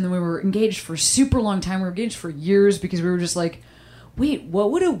proposed, and then we were engaged for a super long time. We were engaged for years because we were just like, wait,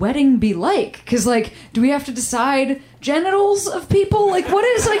 what would a wedding be like? Because, like, do we have to decide genitals of people? Like, what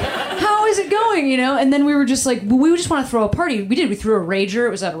is, like, how is it going, you know? And then we were just like, well, we just want to throw a party. We threw a rager. It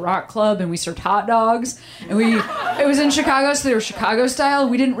was at a rock club, and we served hot dogs. And it was in Chicago, so they were Chicago style.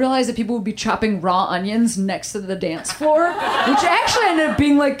 We didn't realize that people would be chopping raw onions next to the dance floor, which actually ended up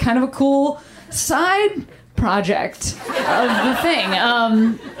being, like, kind of a cool side project of the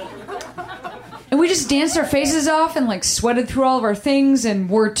thing. And we just danced our faces off and, like, sweated through all of our things and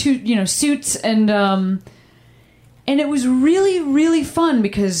wore suits and it was really, really fun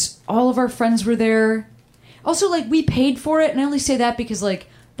because all of our friends were there. Also, like, we paid for it, and I only say that because, like,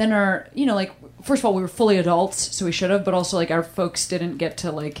 then our, like, first of all, we were fully adults, so we should have, but also, like, our folks didn't get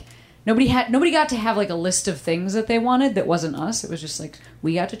to, like, nobody got to have, like, a list of things that they wanted that wasn't us. It was just, like,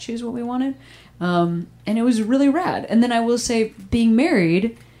 we got to choose what we wanted. And it was really rad. And then I will say, being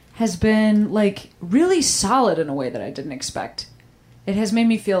married has been, like, really solid in a way that I didn't expect. It has made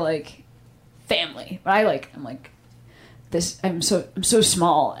me feel like family. But I'm like this. I'm so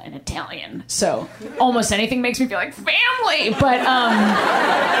small and Italian, so almost anything makes me feel like family. But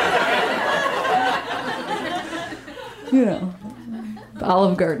the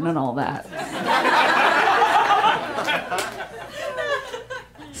Olive Garden and all that.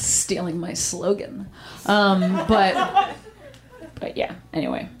 Stealing my slogan. But yeah,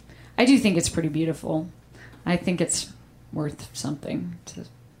 anyway. I do think it's pretty beautiful. I think it's worth something to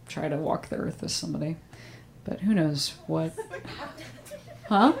try to walk the earth with somebody. But who knows what?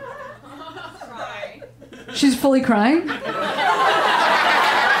 Huh? Cry. She's fully crying?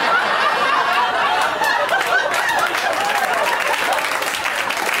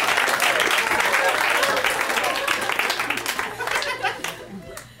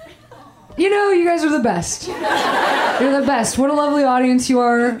 You guys are the best. You're the best. What a lovely audience you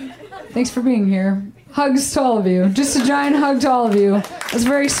are. Thanks for being here. Hugs to all of you. Just a giant hug to all of you. That's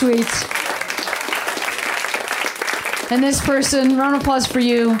very sweet. And this person, round of applause for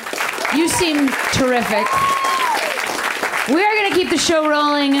you. You seem terrific. We are going to keep the show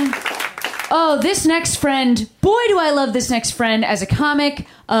rolling. Oh, this next friend. Boy, do I love this next friend as a comic,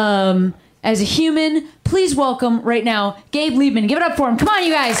 as a human. Please welcome right now, Gabe Liebman. Give it up for him. Come on,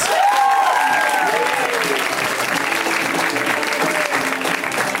 you guys.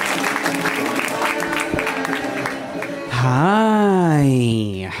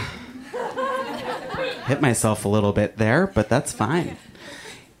 Hi. Hit myself a little bit there, but that's fine.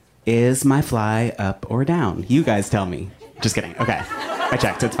 Is my fly up or down? You guys tell me. Just kidding. Okay. I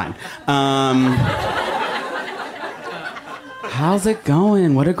checked. It's fine. How's it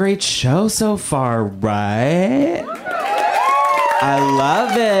going? What a great show so far, right? I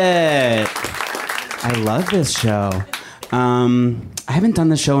love it. I love this show. I haven't done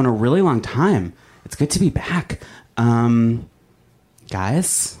this show in a really long time. It's good to be back.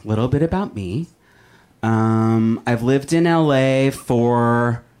 Guys, a little bit about me. I've lived in LA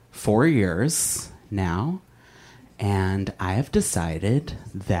for 4 years now, and I have decided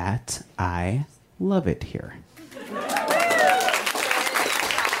that I love it here.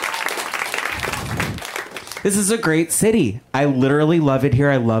 This is a great city. I literally love it here.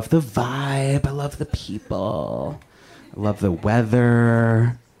 I love the vibe. I love the people. I love the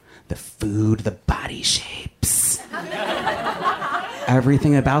weather, the food, the body shapes.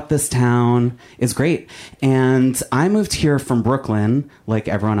 Everything about this town is great. And I moved here from Brooklyn, like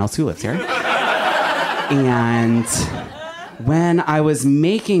everyone else who lives here. And when I was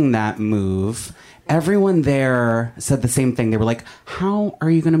making that move, everyone there said the same thing. They were like, how are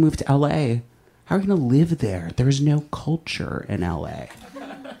you going to move to LA? How are you going to live there? There's no culture in LA.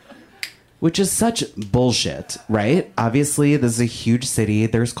 Which is such bullshit, right? Obviously, this is a huge city.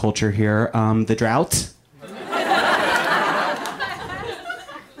 There's culture here. The drought.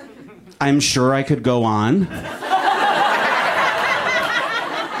 I'm sure I could go on. But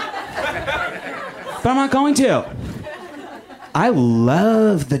I'm not going to. I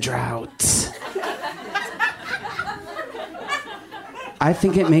love the drought. I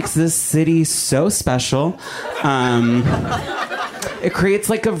think it makes this city so special. It creates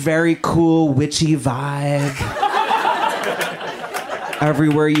like a very cool witchy vibe.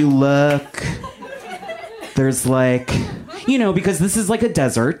 Everywhere you look, there's like, because this is like a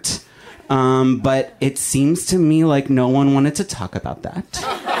desert. But it seems to me like no one wanted to talk about that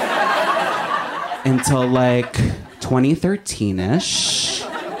until like 2013-ish.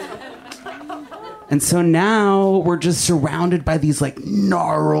 And so now we're just surrounded by these like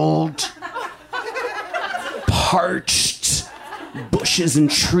gnarled, parched bushes and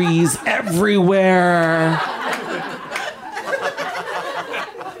trees everywhere.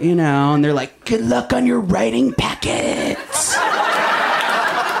 And they're like, good luck on your writing packet.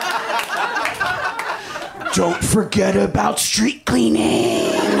 Don't forget about street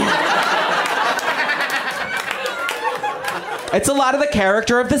cleaning. It's a lot of the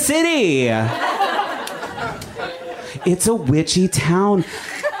character of the city. It's a witchy town.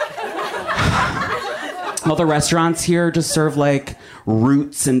 All the restaurants here just serve like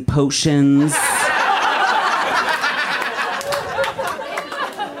roots and potions.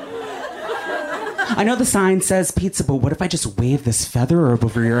 I know the sign says pizza, but what if I just wave this feather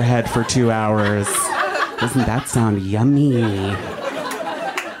over your head for 2 hours? Doesn't that sound yummy?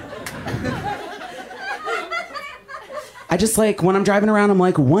 I just like, when I'm driving around, I'm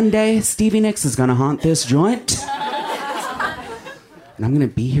like, one day Stevie Nicks is gonna haunt this joint. And I'm gonna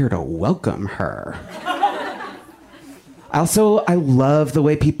be here to welcome her. I love the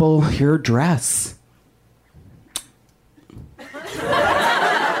way people here dress.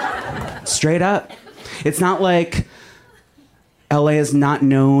 Straight up. It's not like LA is not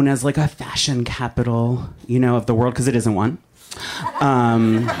known as like a fashion capital, of the world, because it isn't one.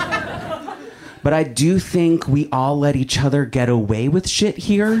 But I do think we all let each other get away with shit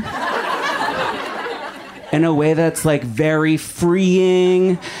here. In a way that's like very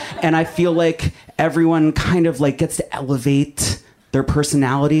freeing. And I feel like everyone kind of like gets to elevate their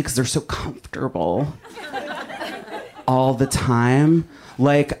personality because they're so comfortable all the time.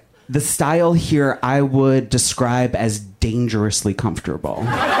 Like, the style here I would describe as dangerously comfortable.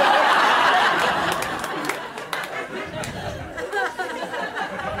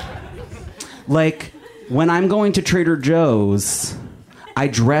 Like, when I'm going to Trader Joe's, I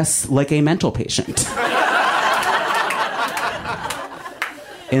dress like a mental patient.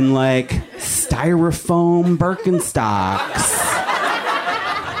 In like styrofoam Birkenstocks.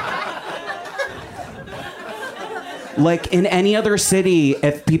 Like, in any other city,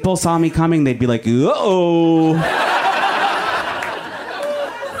 if people saw me coming, they'd be like, uh-oh.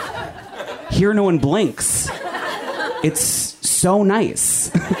 Here, no one blinks. It's so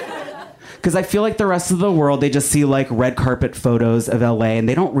nice. Because I feel like the rest of the world, they just see, like, red carpet photos of LA, and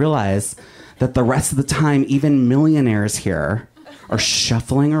they don't realize that the rest of the time, even millionaires here are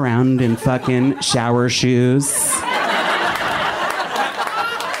shuffling around in fucking shower shoes.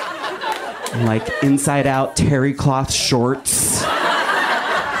 Like inside out terry cloth shorts.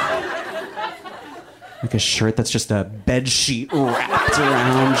 Like a shirt that's just a bed sheet wrapped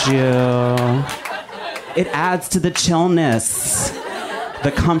around you. It adds to the chillness.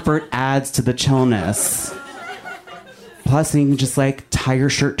 The comfort adds to the chillness. Plus, you can just like tie your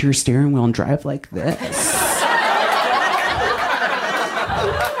shirt to your steering wheel and drive like this.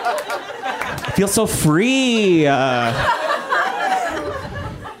 I feel so free.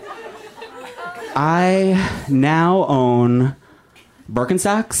 I now own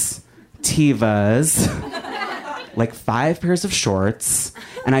Birkenstocks, Tevas, like 5 pairs of shorts,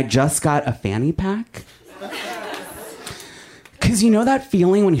 and I just got a fanny pack. Because you know that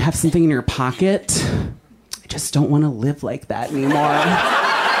feeling when you have something in your pocket? I just don't want to live like that anymore.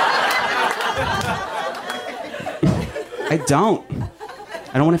 I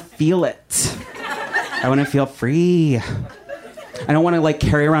don't want to feel it. I want to feel free. I don't want to like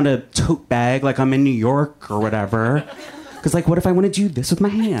carry around a tote bag like I'm in New York or whatever. Because like, what if I want to do this with my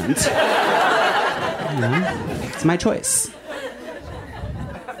hand? It's my choice.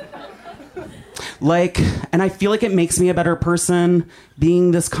 Like, and I feel like it makes me a better person being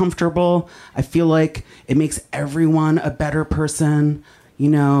this comfortable. I feel like it makes everyone a better person,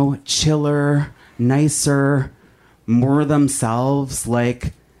 chiller, nicer, more themselves.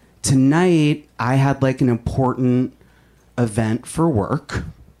 Like, tonight I had like an important event for work.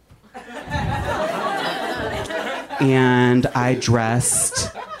 And I dressed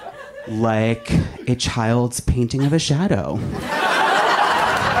like a child's painting of a shadow.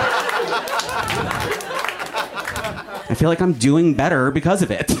 I feel like I'm doing better because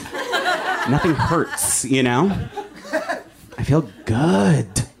of it. Nothing hurts, I feel good.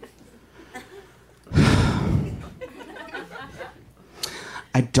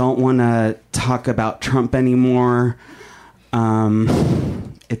 I don't want to talk about Trump anymore.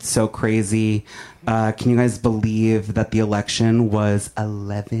 It's so crazy. Can you guys believe that the election was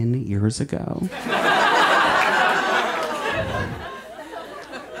 11 years ago?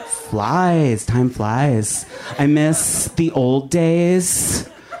 Flies. Time flies. I miss the old days.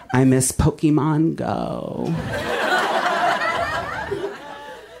 I miss Pokemon Go.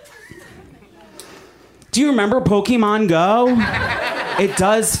 Do you remember Pokemon Go? It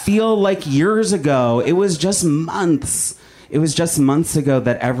does feel like years ago. It was just months. It was just months ago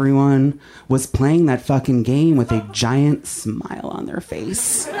that everyone was playing that fucking game with a giant smile on their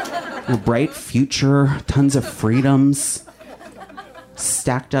face. A bright future, tons of freedoms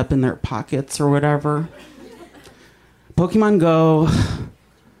stacked up in their pockets or whatever. Pokemon Go,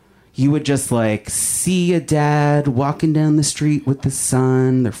 you would just like see a dad walking down the street with his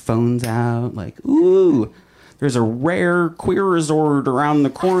son, their phones out, like, ooh, there's a rare queer resort around the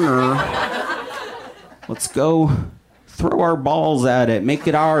corner. Let's go throw our balls at it, make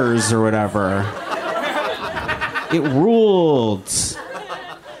it ours or whatever. It ruled.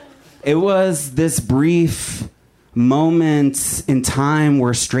 It was this brief moment in time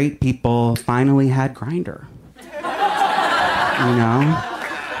where straight people finally had Grindr. You know?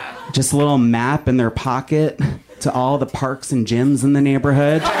 Just a little map in their pocket to all the parks and gyms in the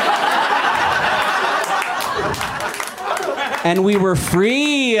neighborhood. And we were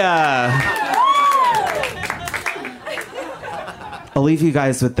free. I'll leave you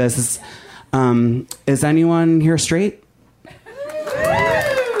guys with this. Is anyone here straight?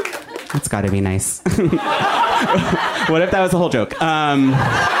 That's got to be nice. What if that was the whole joke?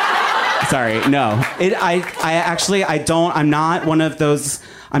 Sorry, no. I'm not one of those.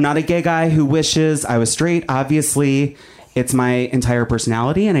 I'm not a gay guy who wishes I was straight. Obviously, it's my entire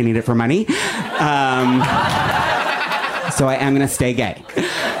personality, and I need it for money. So I am going to stay gay.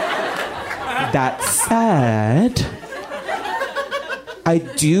 That said, I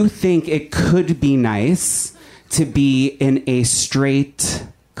do think it could be nice to be in a straight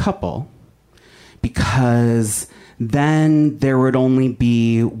couple, because then there would only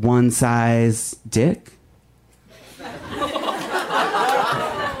be one size dick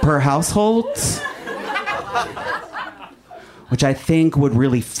per household, which I think would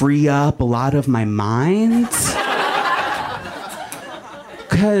really free up a lot of my mind.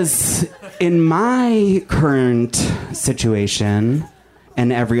 Because in my current situation,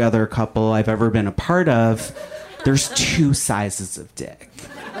 and every other couple I've ever been a part of, there's two sizes of dick.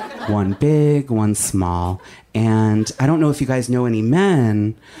 One big, one small. And I don't know if you guys know any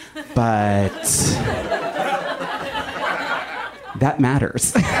men, but that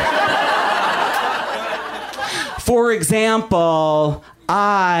matters. For example,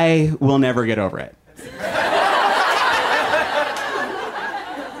 I will never get over it.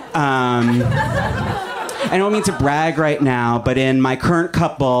 I don't mean to brag right now, but in my current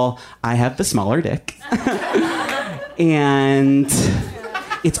couple, I have the smaller dick. And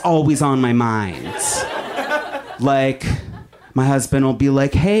it's always on my mind. Like, my husband will be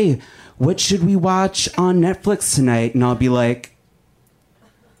like, hey, what should we watch on Netflix tonight? And I'll be like,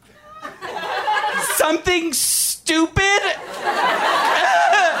 something stupid?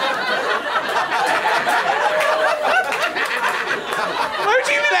 Why'd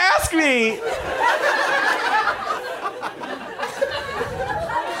you even ask me?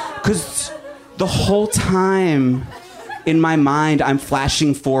 Because the whole time in my mind, I'm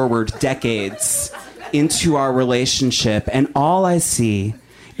flashing forward decades into our relationship, and all I see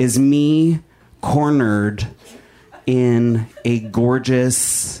is me cornered in a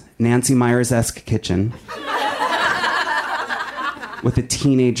gorgeous Nancy Meyers-esque kitchen with a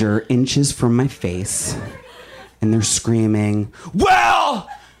teenager inches from my face, and they're screaming, well,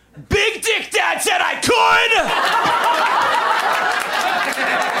 Big Dick Dad said I could!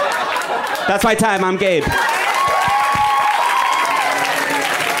 That's my time. I'm Gabe.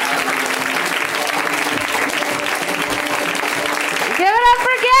 Give it up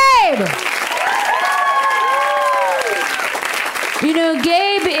for Gabe! You know,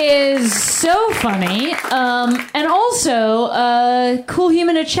 Gabe is so funny, and also a cool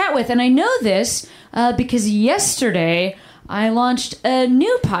human to chat with. And I know this because yesterday I launched a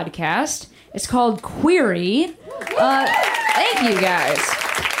new podcast. It's called Query. Thank you, guys.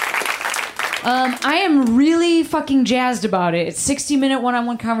 I am really fucking jazzed about it. It's 60-minute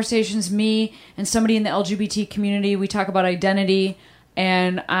one-on-one conversations, me and somebody in the LGBT community. We talk about identity,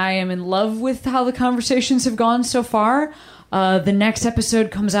 and I am in love with how the conversations have gone so far. The next episode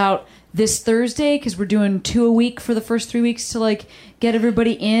comes out this Thursday, because we're doing 2 a week for the first 3 weeks to like get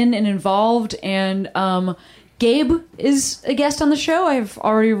everybody in and involved. And Gabe is a guest on the show. I've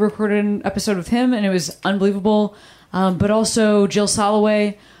already recorded an episode with him, and it was unbelievable. But also Jill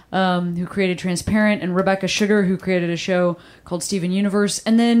Soloway, who created Transparent, and Rebecca Sugar, who created a show called Steven Universe.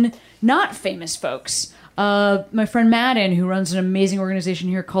 And then not famous folks. My friend Madden, who runs an amazing organization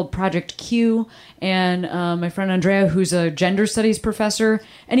here called Project Q, and my friend Andrea, who's a gender studies professor.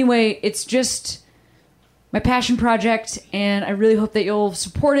 Anyway, it's just my passion project, and I really hope that you'll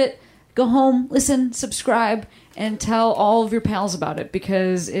support it. Go home, listen, subscribe, and tell all of your pals about it,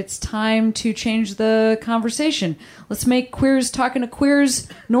 because it's time to change the conversation. Let's make queers talking to queers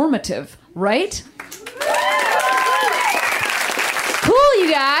normative, right? Cool,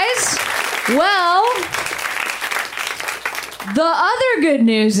 you guys. Well, The other good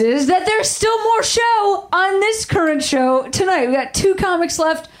news is that there's still more show on this current show tonight. We got 2 comics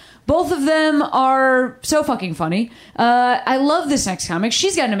left. Both of them are so fucking funny. I love this next comic.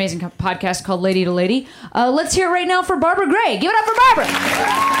 She's got an amazing podcast called Lady to Lady. Let's hear it right now for Barbara Gray. Give it up for Barbara.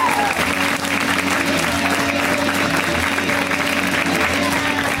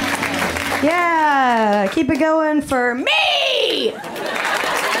 Yeah, keep it going for me.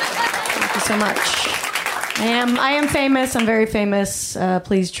 Thank you so much. I am famous. I'm very famous.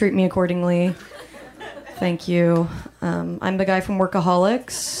 Please treat me accordingly. Thank you. I'm the guy from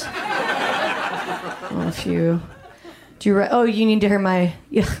Workaholics. I don't know if you you need to hear my.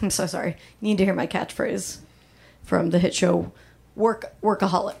 Yeah, I'm so sorry. You need to hear my catchphrase from the hit show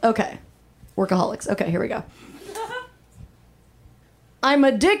Workaholic. Okay, Workaholics. Okay, here we go. I'm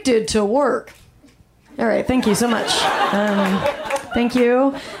addicted to work. All right, thank you so much. Thank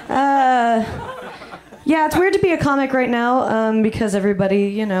you. Yeah, it's weird to be a comic right now because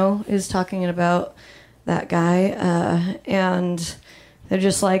everybody, is talking about that guy. And they're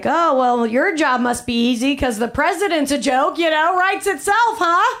just like, oh, well, your job must be easy because the president's a joke, writes itself,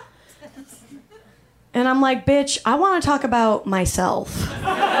 huh? And I'm like, bitch, I want to talk about myself.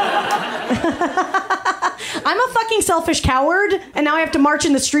 I'm a fucking selfish coward, and now I have to march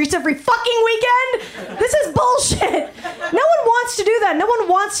in the streets every fucking weekend? This is bullshit. No one wants to do that. No one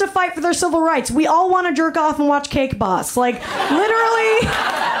wants to fight for their civil rights. We all want to jerk off and watch Cake Boss. Like, literally,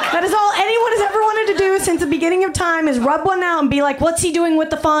 that is all anyone has ever wanted to do since the beginning of time is rub one out and be like, what's he doing with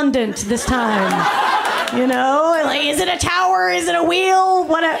the fondant this time? Like, is it a tower? Is it a wheel?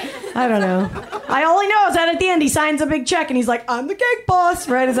 I don't know. I only know is that at the end he signs a big check and he's like, I'm the Cake Boss,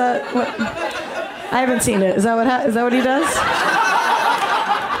 right? Is that what? I haven't seen it. Is that what he does?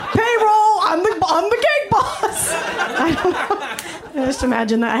 Payroll. I'm the Cake Boss. I don't know. I just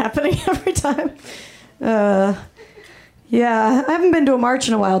imagine that happening every time. Yeah, I haven't been to a march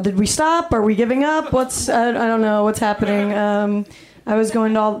in a while. Did we stop? Are we giving up? I don't know what's happening. I was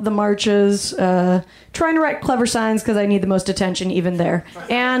going to all the marches, trying to write clever signs because I need the most attention even there.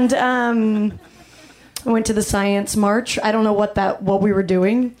 And I went to the science march. I don't know what we were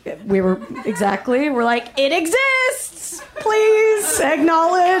doing. We're like, it exists. Please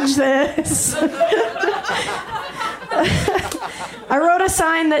acknowledge this. I wrote a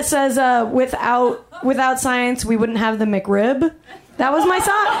sign that says, without science, we wouldn't have the McRib. That was my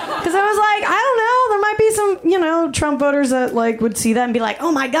sign. Because I was like, I don't know, there might be some, Trump voters that would see that and be like,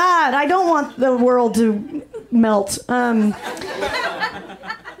 oh my God, I don't want the world to melt.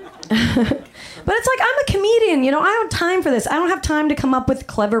 But it's like, I'm a comedian, I don't have time for this. I don't have time to come up with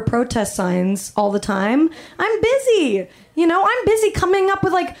clever protest signs all the time. I'm busy. I'm busy coming up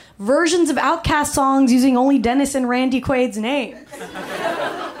with versions of Outkast songs using only Dennis and Randy Quaid's names.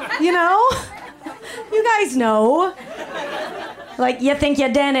 You guys know. Like, you think you're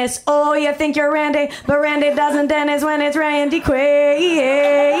Dennis, oh, you think you're Randy, but Randy doesn't Dennis when it's Randy Quaid.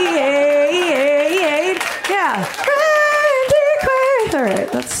 Yeah. Randy Quaid. All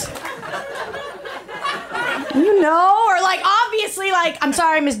right, that's... or obviously, I'm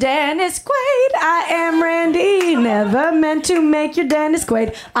sorry, Miss Dennis Quaid. I am Randy. Never meant to make you Dennis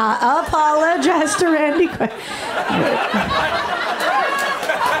Quaid. I apologize to Randy Quaid.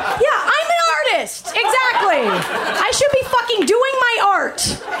 Yeah, I'm an artist. Exactly. I should be fucking doing my art.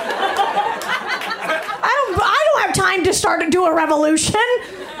 I don't have time to do a revolution.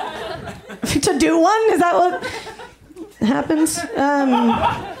 To do one? Is that what happens?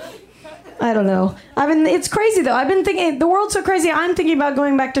 I don't know. It's crazy though. I've been thinking, the world's so crazy, I'm thinking about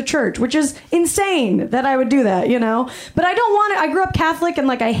going back to church, which is insane that I would do that, But I don't want it. I grew up Catholic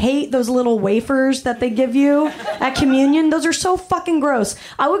and I hate those little wafers that they give you at communion. Those are so fucking gross.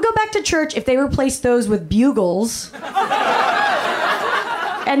 I would go back to church if they replaced those with bugles.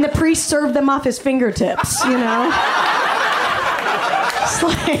 And the priest served them off his fingertips, It's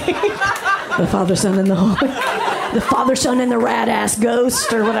like the Father, Son, and the Holy... The Father, Son, and the rat-ass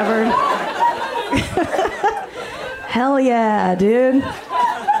ghost, or whatever. Hell yeah, dude.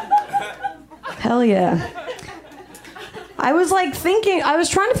 Hell yeah. I was thinking, I was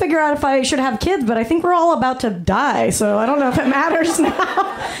trying to figure out if I should have kids, but I think we're all about to die, so I don't know if it matters now.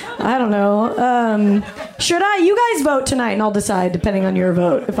 I don't know. Should I? You guys vote tonight, and I'll decide, depending on your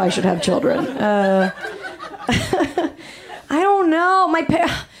vote, if I should have children. I don't know. My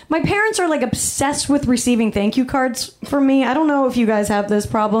parents are obsessed with receiving thank you cards from me. I don't know if you guys have this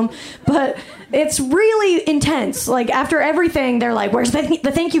problem, but it's really intense. After everything, they're like, where's the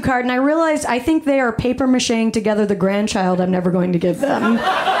thank you card? And I realized I think they are paper macheing together the grandchild I'm never going to give them.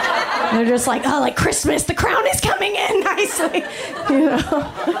 They're just like, oh, Christmas, the crown is coming in nicely.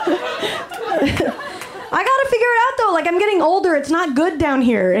 I gotta figure it out though. Like, I'm getting older. It's not good down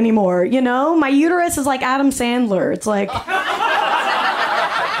here anymore, you know? My uterus is like Adam Sandler. It's like...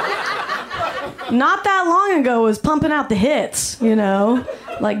 Not that long ago, it was pumping out the hits, you know?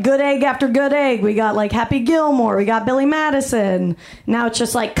 Like Good Egg After Good Egg. We got like Happy Gilmore. We got Billy Madison. Now it's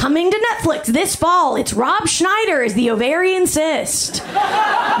just like, coming to Netflix this fall, it's Rob Schneider as the ovarian cyst.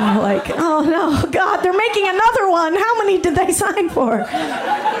 And you're like, oh no, God, they're making another one. How many did they sign for?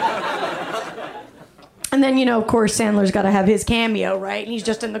 And then, you know, of course, Sandler's got to have his cameo, right? And he's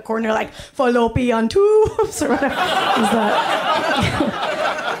just in the corner like, fallopian tubes or whatever. Is that...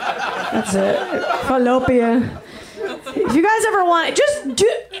 That's it. Fallopian. If you guys ever want it, just do...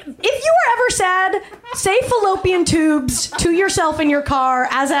 If you were ever sad, say fallopian tubes to yourself in your car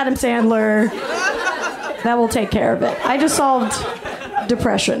as Adam Sandler. That will take care of it. I just solved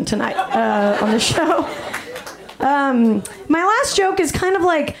depression tonight on the show. My last joke is kind of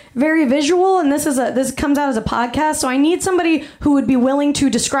like very visual, and this comes out as a podcast, so I need somebody who would be willing to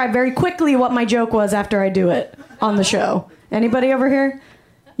describe very quickly what my joke was after I do it on the show. Anybody over here?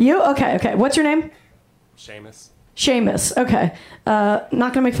 You? Okay. What's your name? Seamus. Okay. Not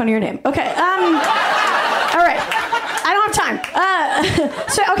gonna make fun of your name. Okay. All right. I don't have time.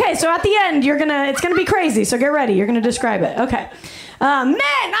 So at the end, it's gonna be crazy. So get ready. You're gonna describe it. Okay. Men.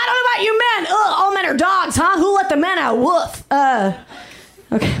 I don't know about you men. Ugh, all men are dogs, huh? Who let the men out? Woof.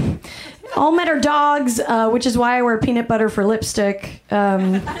 Okay. All men are dogs, which is why I wear peanut butter for lipstick.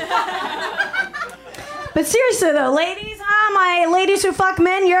 But seriously though, ladies, my ladies who fuck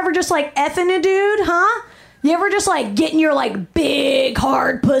men, you ever just like effing a dude, huh? You ever just like getting your like big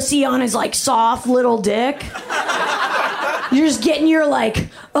hard pussy on his like soft little dick? You're just getting your like,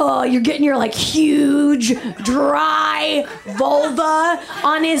 huge, dry vulva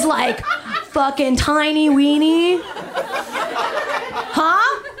on his like fucking tiny weenie? Huh?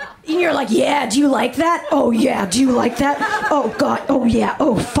 And you're like, yeah, do you like that? Oh, yeah, do you like that? Oh, God, oh, yeah,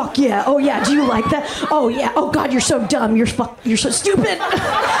 oh, fuck yeah, oh, yeah, do you like that? Oh, yeah, oh, God, you're so dumb, you're so stupid,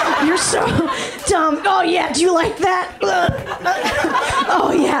 you're so dumb, oh, yeah, do you like that?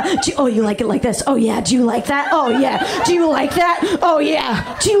 Oh, yeah, oh, you like it like this? Oh, yeah, do you like that? Oh, yeah, do you like that? Oh,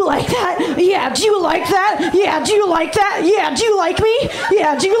 yeah, do you like that? Yeah, do you like that? Yeah, do you like that? Yeah, do you like me?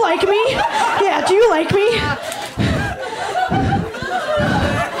 Yeah, do you like me? Yeah, do you like me?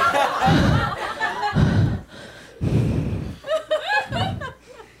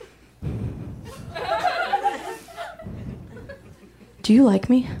 Do you like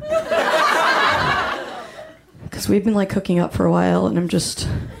me? Because we've been like hooking up for a while and I'm just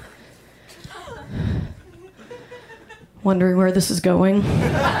wondering where this is going.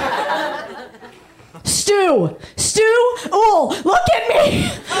 Stu! Oh, look at me!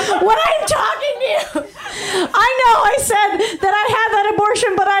 When I'm talking to you! I know I said that I had that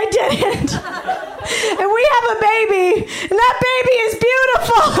abortion, but I didn't. And we have a baby, and that baby is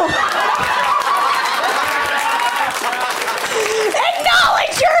beautiful!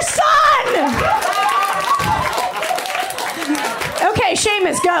 Acknowledge your son! Okay,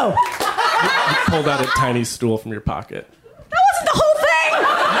 Seamus, go. You pulled out a tiny stool from your pocket. That wasn't the whole thing!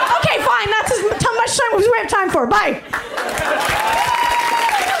 Okay, fine, that's as much time as we have time for. Bye!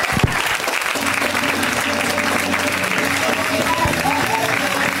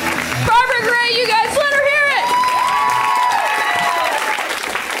 Barbara Gray, you guys let her hear it!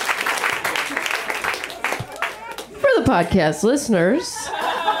 For the podcast listeners,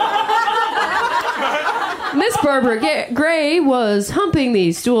 Miss Barbara Gray was humping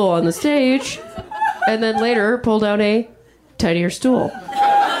the stool on the stage and then later pulled out a tinier stool.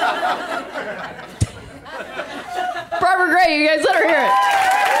 Barbara Gray, you guys let her hear it.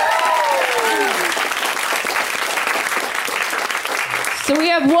 So we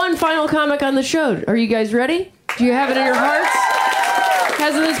have one final comic on the show. Are you guys ready? Do you have it in your hearts?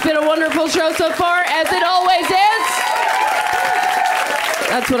 Hasn't this been a wonderful show so far, as it always is?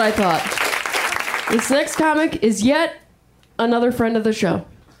 That's what I thought. This next comic is yet another friend of the show.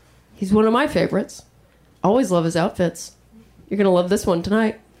 He's one of my favorites. Always love his outfits. You're going to love this one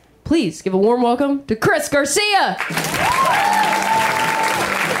tonight. Please give a warm welcome to Chris Garcia. Chris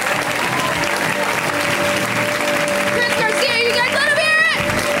Garcia, you guys let him hear it!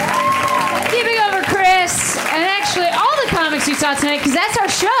 Keeping over Chris, and actually all the comics you saw tonight, because that's our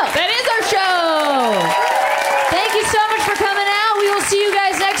show. That is our show. Thank you so much for coming out. We will see you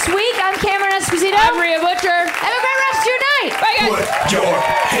guys next week. I'm Cameron Esposito. I'm Rhea Butcher. Have a great rest of your night. Bye, guys. Put your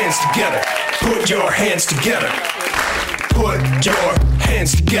hands together. Put your hands together. Put your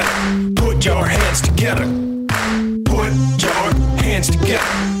hands together. Put your hands together. Put your hands together.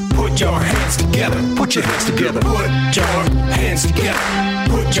 Put your hands together. Put your hands together. Put your hands together.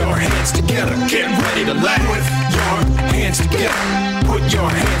 Put your hands together. Get ready to laugh. Put your hands together. Put your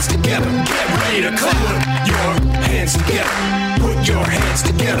hands together. Get ready to clap. Put your hands together. Put your hands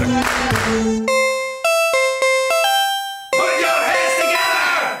together. Put your hands together.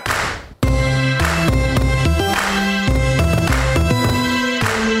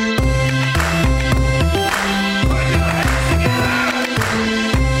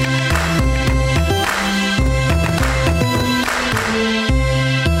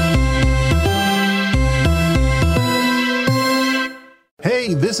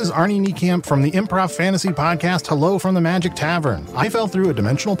 Hey, this is Arnie Niekamp from the Improv Fantasy Podcast Hello from the Magic Tavern. I fell through a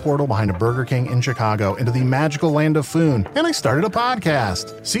dimensional portal behind a Burger King in Chicago into the magical land of Foon, and I started a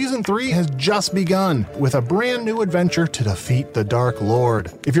podcast. Season 3 has just begun with a brand new adventure to defeat the Dark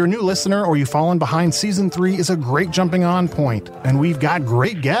Lord. If you're a new listener or you've fallen behind, Season 3 is a great jumping on point, and we've got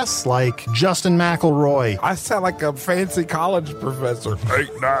great guests like Justin McElroy. I sound like a fancy college professor. Fake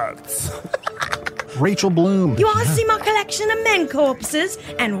nuts. Rachel Bloom. You want to see my collection of men corpses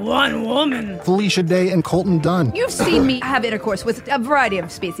and one woman? Felicia Day and Colton Dunn. You've seen me have intercourse with a variety of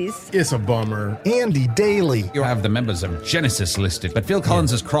species. It's a bummer. Andy Daly. You have the members of Genesis listed, but Phil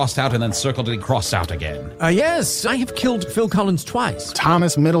Collins is crossed out and then circled and crossed out again. Yes, I have killed Phil Collins twice.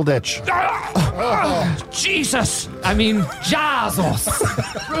 Thomas Middleditch. Jesus! I mean,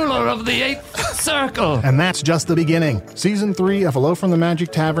 Jazos, ruler of the Eighth Circle. And that's just the beginning. Season 3 of Hello from the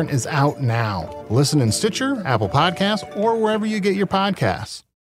Magic Tavern is out now. Listen in Stitcher, Apple Podcasts, or wherever you get your podcasts.